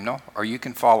your hymnal, or you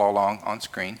can follow along on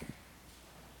screen.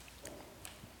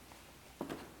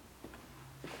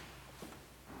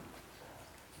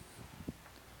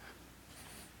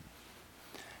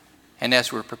 And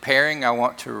as we're preparing, I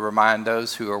want to remind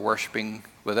those who are worshiping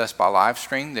with us by live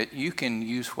stream that you can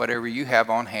use whatever you have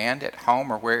on hand at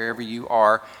home or wherever you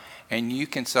are, and you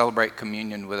can celebrate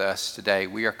communion with us today.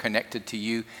 We are connected to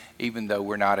you even though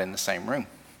we're not in the same room.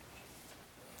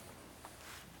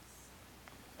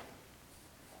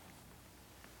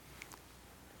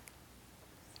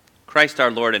 Christ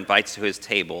our Lord invites to his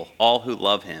table all who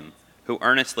love him, who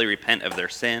earnestly repent of their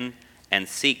sin and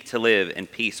seek to live in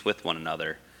peace with one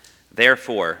another.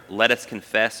 Therefore, let us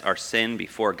confess our sin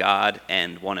before God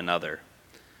and one another.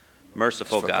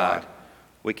 Merciful God,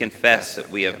 we confess that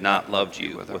we have not loved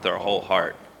you with our whole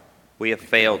heart. We have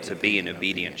failed to be an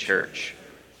obedient church.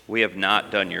 We have not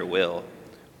done your will.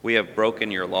 We have broken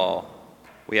your law.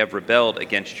 We have rebelled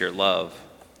against your love.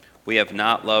 We have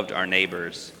not loved our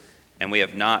neighbors, and we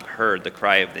have not heard the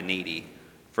cry of the needy.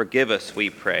 Forgive us,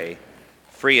 we pray.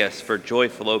 Free us for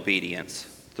joyful obedience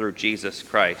through Jesus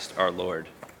Christ our Lord.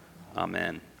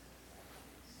 Amen.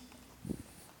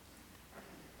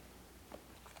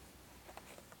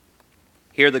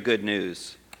 Hear the good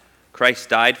news. Christ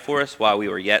died for us while we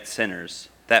were yet sinners.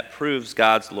 That proves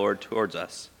God's Lord towards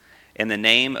us. In the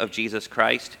name of Jesus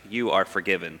Christ, you are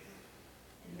forgiven.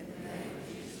 In the name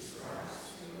of Jesus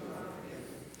Christ, you are forgiven.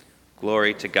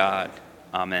 Glory to God.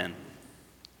 Amen.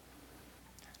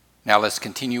 Now let's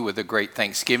continue with the great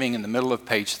thanksgiving in the middle of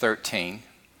page 13.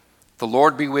 The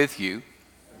Lord be with you.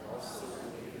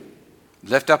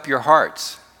 Lift up your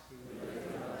hearts.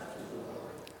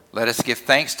 Let us give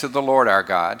thanks to the Lord our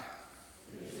God.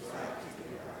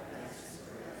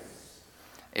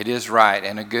 It is right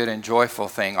and a good and joyful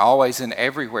thing, always and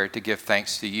everywhere, to give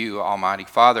thanks to you, Almighty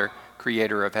Father,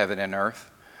 creator of heaven and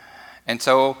earth. And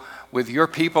so, with your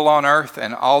people on earth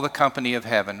and all the company of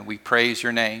heaven, we praise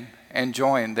your name and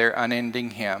join their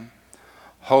unending hymn.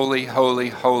 Holy, holy,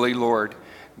 holy Lord,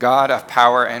 God of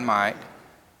power and might,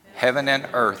 heaven and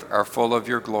earth are full of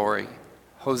your glory.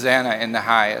 Hosanna in the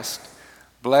highest.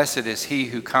 Blessed is he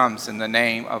who comes in the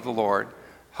name of the Lord.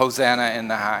 Hosanna in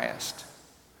the highest.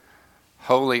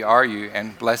 Holy are you,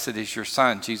 and blessed is your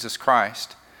Son, Jesus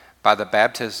Christ. By the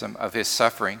baptism of his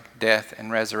suffering, death,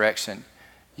 and resurrection,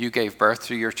 you gave birth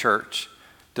to your church,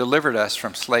 delivered us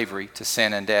from slavery to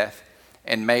sin and death,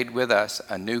 and made with us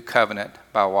a new covenant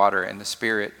by water and the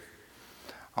Spirit.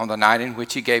 On the night in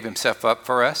which he gave himself up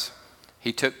for us,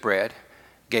 he took bread,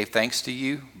 gave thanks to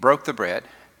you, broke the bread,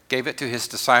 gave it to his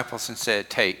disciples, and said,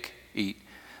 "Take, eat.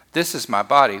 This is my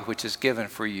body, which is given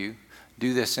for you.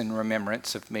 Do this in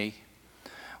remembrance of me."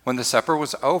 When the supper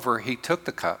was over, he took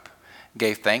the cup,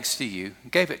 gave thanks to you,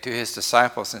 gave it to his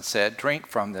disciples, and said, "Drink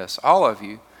from this, all of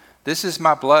you. This is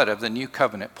my blood of the new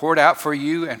covenant, poured out for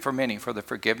you and for many for the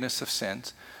forgiveness of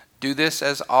sins. Do this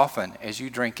as often as you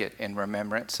drink it in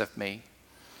remembrance of me."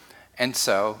 And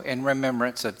so, in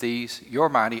remembrance of these, your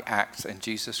mighty acts in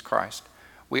Jesus Christ,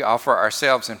 we offer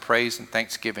ourselves in praise and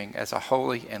thanksgiving as a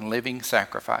holy and living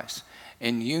sacrifice,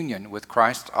 in union with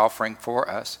Christ's offering for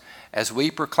us, as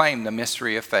we proclaim the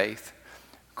mystery of faith.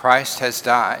 Christ has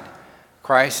died.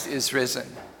 Christ is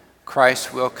risen.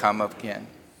 Christ will come again.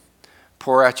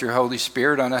 Pour out your Holy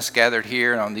Spirit on us gathered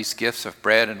here and on these gifts of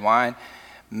bread and wine.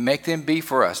 Make them be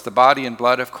for us the body and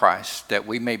blood of Christ, that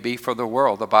we may be for the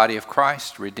world the body of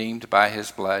Christ, redeemed by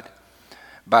his blood.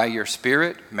 By your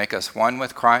Spirit, make us one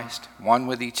with Christ, one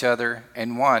with each other,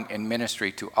 and one in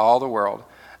ministry to all the world,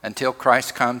 until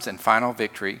Christ comes in final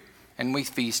victory and we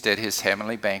feast at his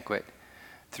heavenly banquet.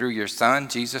 Through your Son,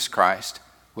 Jesus Christ,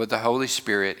 with the Holy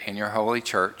Spirit in your holy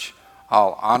church,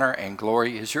 all honor and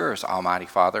glory is yours, Almighty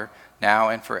Father, now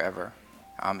and forever.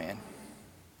 Amen.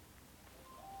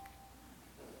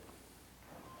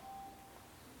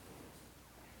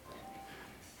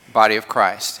 Body of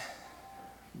Christ,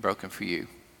 broken for you.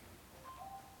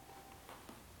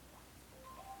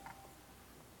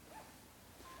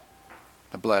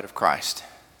 The blood of Christ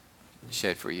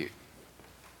shed for you.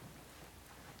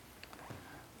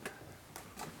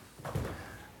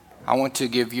 I want to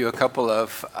give you a couple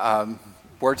of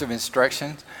words of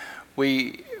instructions.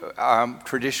 We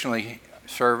traditionally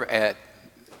serve at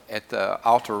the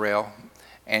altar rail,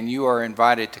 and you are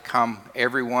invited to come.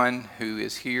 Everyone who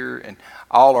is here, and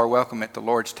all are welcome at the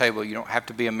Lord's table. You don't have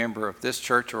to be a member of this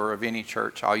church or of any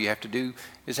church. All you have to do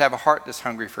is have a heart that's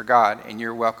hungry for God, and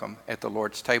you're welcome at the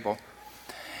Lord's table.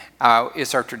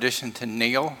 It's our tradition to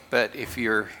kneel, but if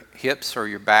your hips or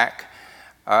your back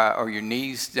or your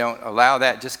knees don't allow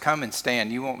that, just come and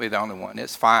stand. You won't be the only one.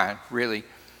 It's fine, really.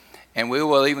 And we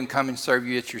will even come and serve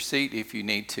you at your seat if you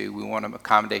need to. We want to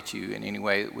accommodate you in any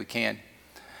way that we can.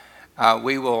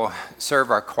 We will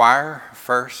serve our choir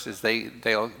first, as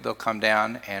they'll come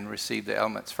down and receive the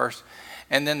elements first.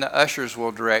 And then the ushers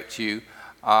will direct you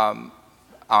on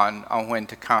when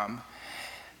to come.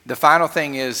 The final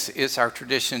thing is, it's our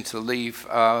tradition to leave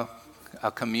a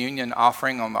communion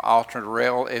offering on the altar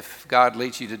rail. If God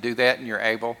leads you to do that and you're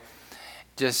able,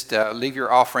 just leave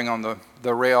your offering on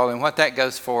the rail. And what that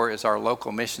goes for is our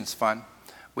local missions fund.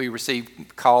 We receive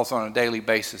calls on a daily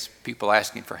basis, people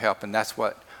asking for help, and that's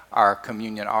what our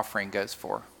communion offering goes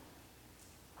for.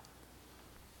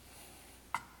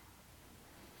 The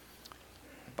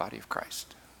body of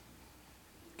Christ,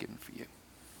 given for you.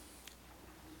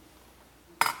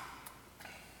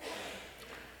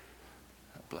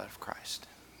 The blood of Christ,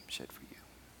 shed for you.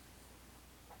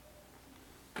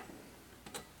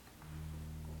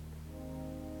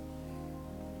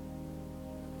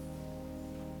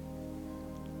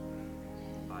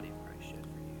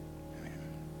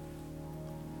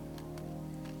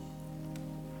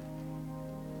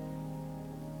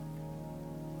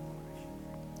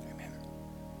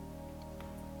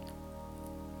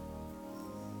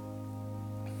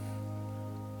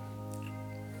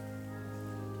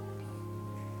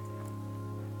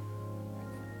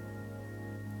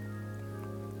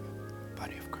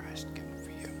 Body of Christ given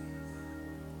for you.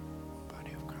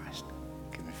 Body of Christ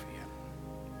given for you.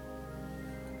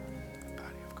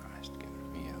 Body of Christ given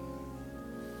for you.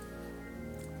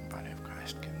 Body of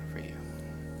Christ given for you.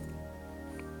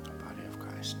 Body of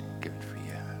Christ given for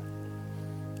you.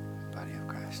 Body of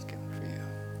Christ given for you.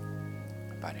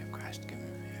 Body of Christ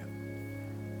given for you.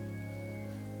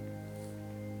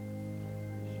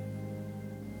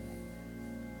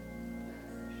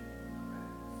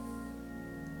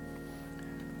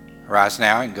 Rise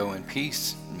now and go in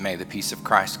peace. May the peace of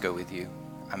Christ go with you.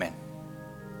 Amen.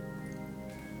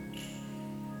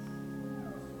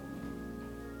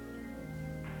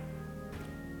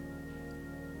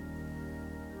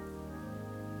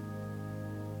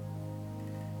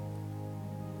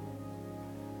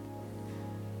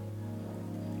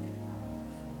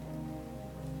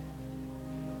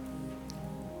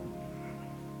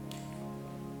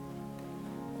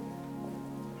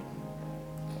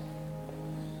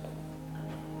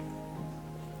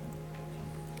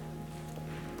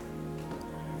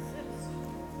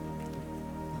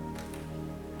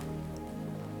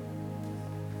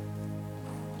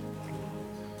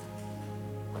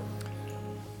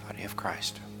 Body of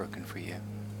Christ broken for you.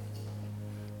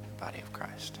 Body of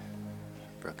Christ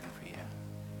broken for you.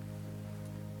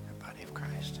 The body of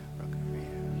Christ broken for you.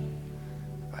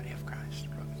 The body of Christ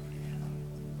broken for you.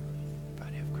 The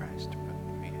body of Christ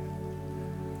broken for you.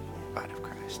 The body of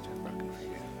Christ broken for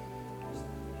you.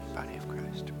 The body of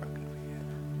Christ broken for you.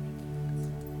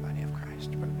 The body of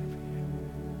Christ broken for you.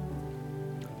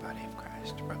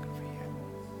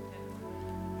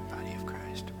 The body of Christ broken for you. The body of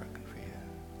Christ broken for you.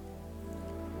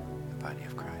 The body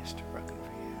of Christ broken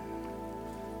for you.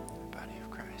 The body of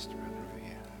Christ broken for you.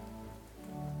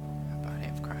 The body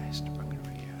of Christ broken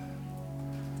for you.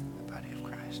 The body of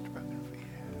Christ broken for you.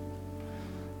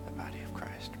 The body of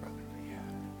Christ broken for you.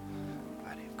 The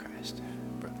body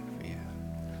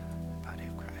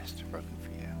of Christ broken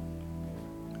for you.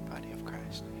 The body of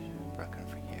Christ broken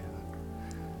for you. The body of Christ broken for you.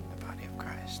 The body of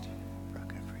Christ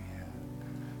broken for you.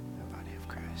 The body of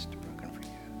Christ broken for you.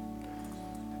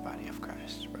 The body of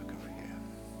Christ broken for you.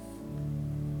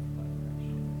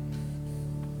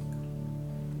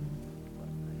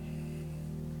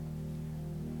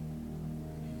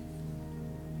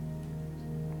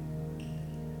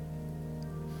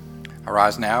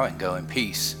 Arise now and go in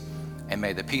peace, and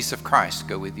may the peace of Christ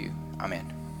go with you. Amen.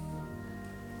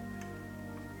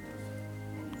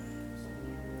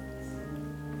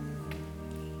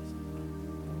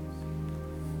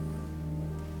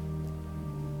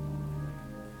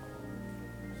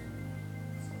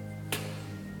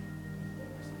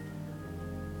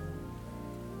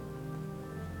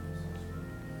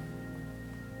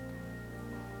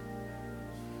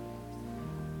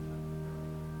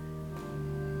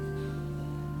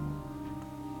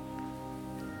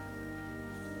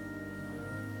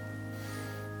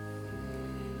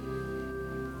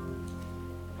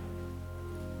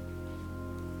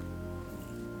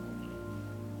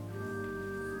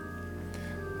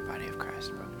 Body of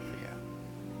Christ broken for you.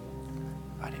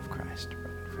 Body of Christ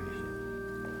broken for you.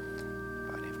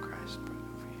 Body of Christ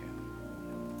broken for you.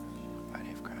 Body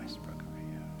of Christ broken for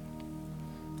you.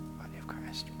 Body of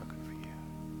Christ broken for you.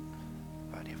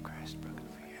 Body of Christ broken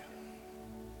for you.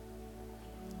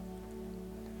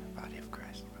 Body of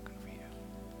Christ broken for you.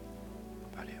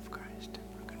 Body of Christ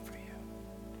broken for you.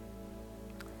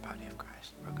 Body of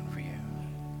Christ broken for you.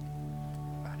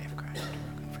 Body of Christ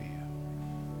broken for you.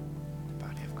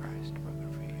 Body of Christ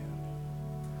broken for you.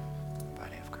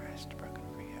 Body of Christ broken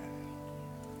for you.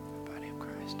 Body of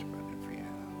Christ broken for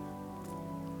you.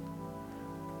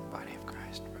 Body of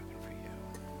Christ broken for you.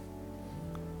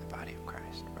 The body of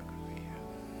Christ broken for you.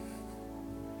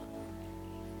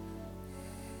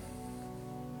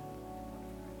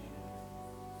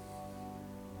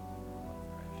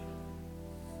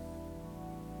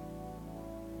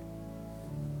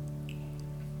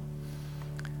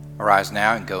 Arise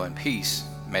now and go in peace.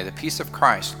 May the peace of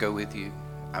Christ go with you.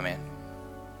 Amen.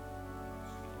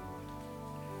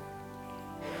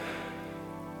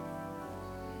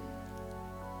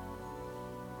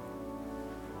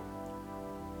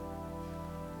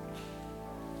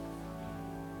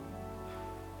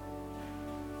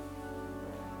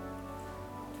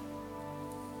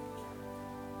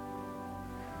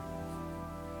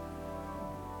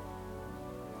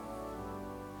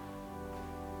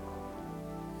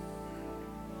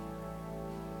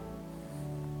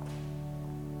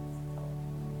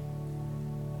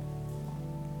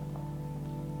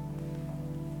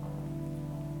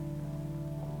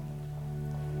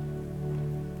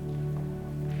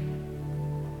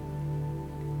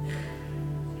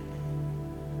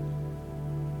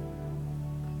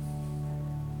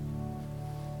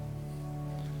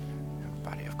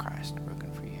 Christ broken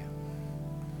for you.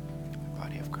 The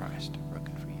body of Christ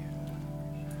broken for you.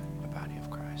 The body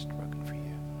of Christ broken for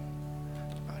you.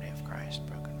 The body of Christ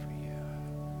broken for you.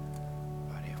 The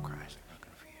body of Christ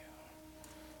broken for you.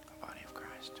 The body of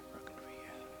Christ broken for you.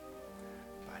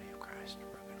 The body of Christ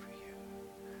broken for you.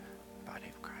 The body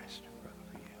of Christ broken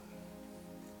for you. The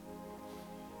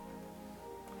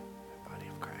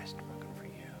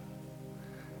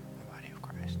body of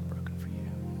Christ broken for you.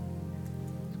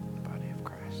 The body of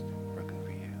Christ broken for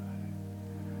you.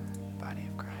 The body of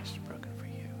Christ broken for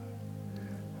you.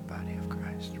 The body of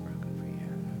Christ broken for you.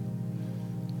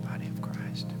 The body of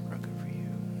Christ broken for you.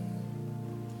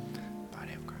 The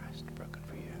body of Christ broken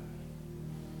for you. The body of Christ broken for you.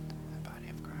 The body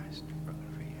of Christ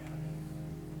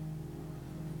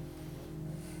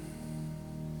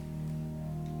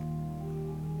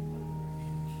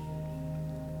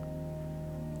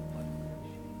broken for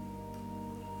you.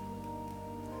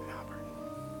 Albert.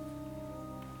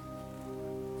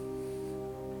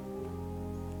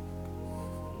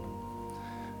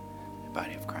 The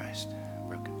body of Christ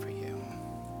broken for you.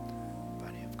 The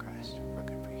body of Christ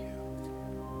broken for you.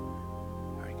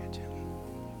 Very good, Jim.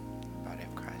 The body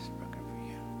of Christ broken for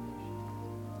you.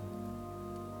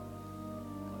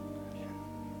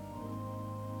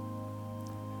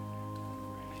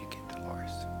 You get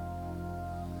Dolores.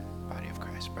 Body of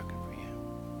Christ broken for you.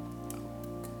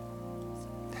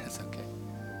 That's okay.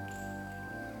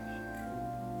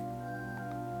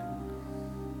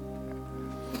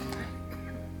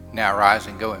 Now rise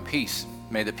and go in peace.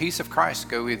 May the peace of Christ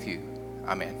go with you.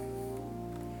 Amen.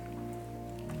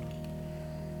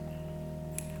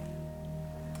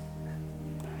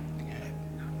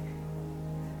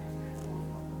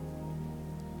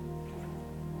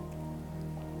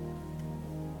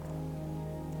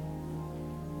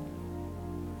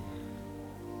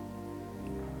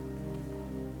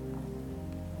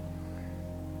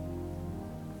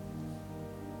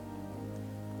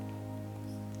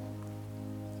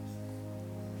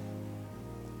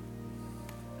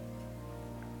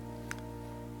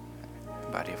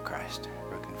 Body of Christ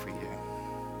broken for you.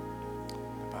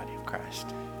 The body of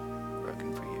Christ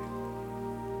broken for you.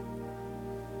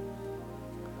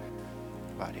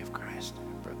 The body of Christ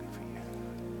broken for you.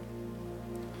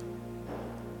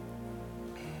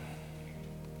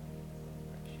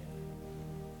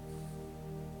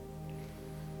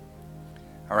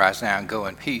 Arise now and go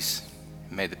in peace.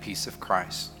 May the peace of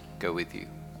Christ go with you.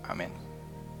 Amen.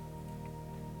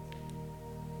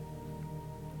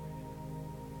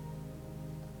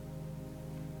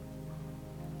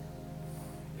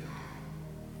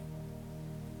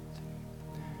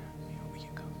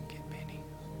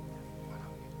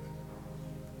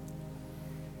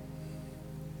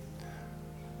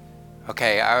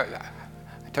 Okay, I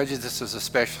told you this was a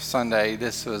special Sunday.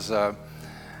 This was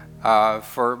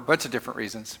for a bunch of different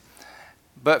reasons,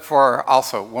 but for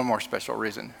also one more special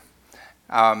reason.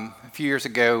 A few years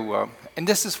ago, and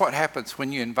this is what happens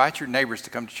when you invite your neighbors to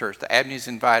come to church. The Abneys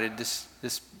invited this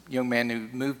young man who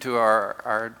moved to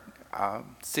our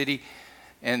city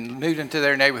and moved into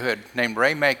their neighborhood named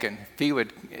Ray Macon.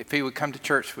 If he would come to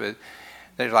church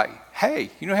they're like, hey,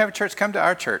 you don't have a church, come to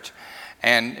our church.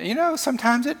 And,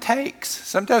 sometimes it takes.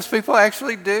 Sometimes people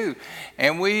actually do.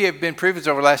 And we have been privileged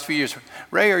over the last few years.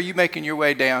 Ray, are you making your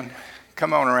way down?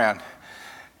 Come on around.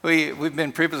 We've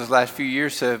been privileged the last few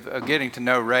years of getting to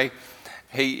know Ray.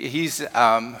 He's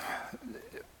got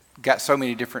so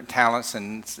many different talents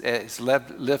and has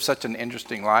lived such an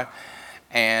interesting life.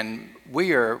 And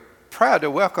we are proud to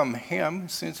welcome him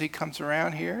as soon as he comes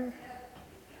around here.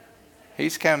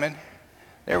 He's coming.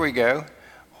 There we go.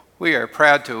 We are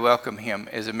proud to welcome him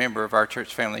as a member of our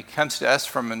church family. He comes to us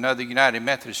from another United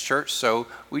Methodist church, so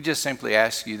we just simply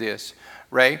ask you this.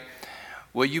 Ray,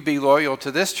 will you be loyal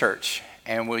to this church,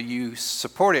 and will you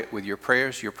support it with your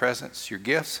prayers, your presence, your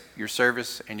gifts, your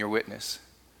service, and your witness?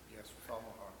 Yes, with all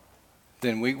my heart.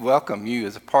 Then we welcome you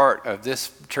as a part of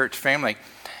this church family.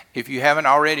 If you haven't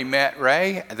already met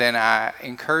Ray, then I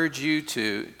encourage you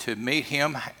to meet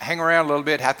him. Hang around a little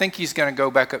bit. I think he's going to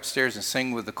go back upstairs and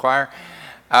sing with the choir.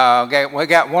 Okay, we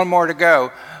got one more to go,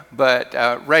 but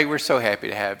Ray, we're so happy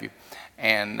to have you.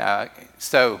 And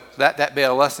so that be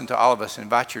a lesson to all of us.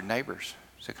 Invite your neighbors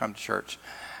to come to church.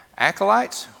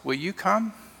 Acolytes, will you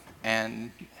come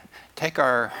and take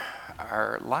our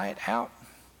light out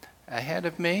ahead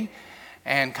of me?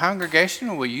 And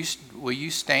congregation, will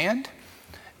you stand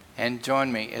and join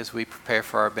me as we prepare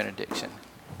for our benediction?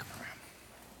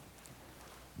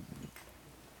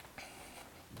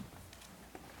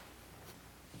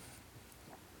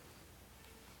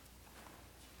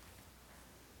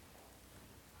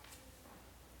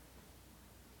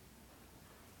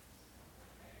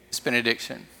 This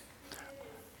benediction.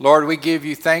 Lord, we give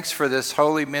you thanks for this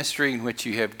holy mystery in which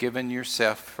you have given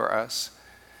yourself for us.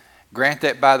 Grant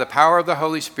that by the power of the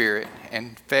Holy Spirit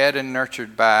and fed and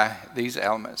nurtured by these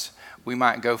elements, we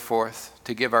might go forth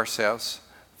to give ourselves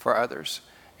for others.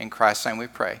 In Christ's name we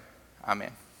pray.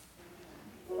 Amen.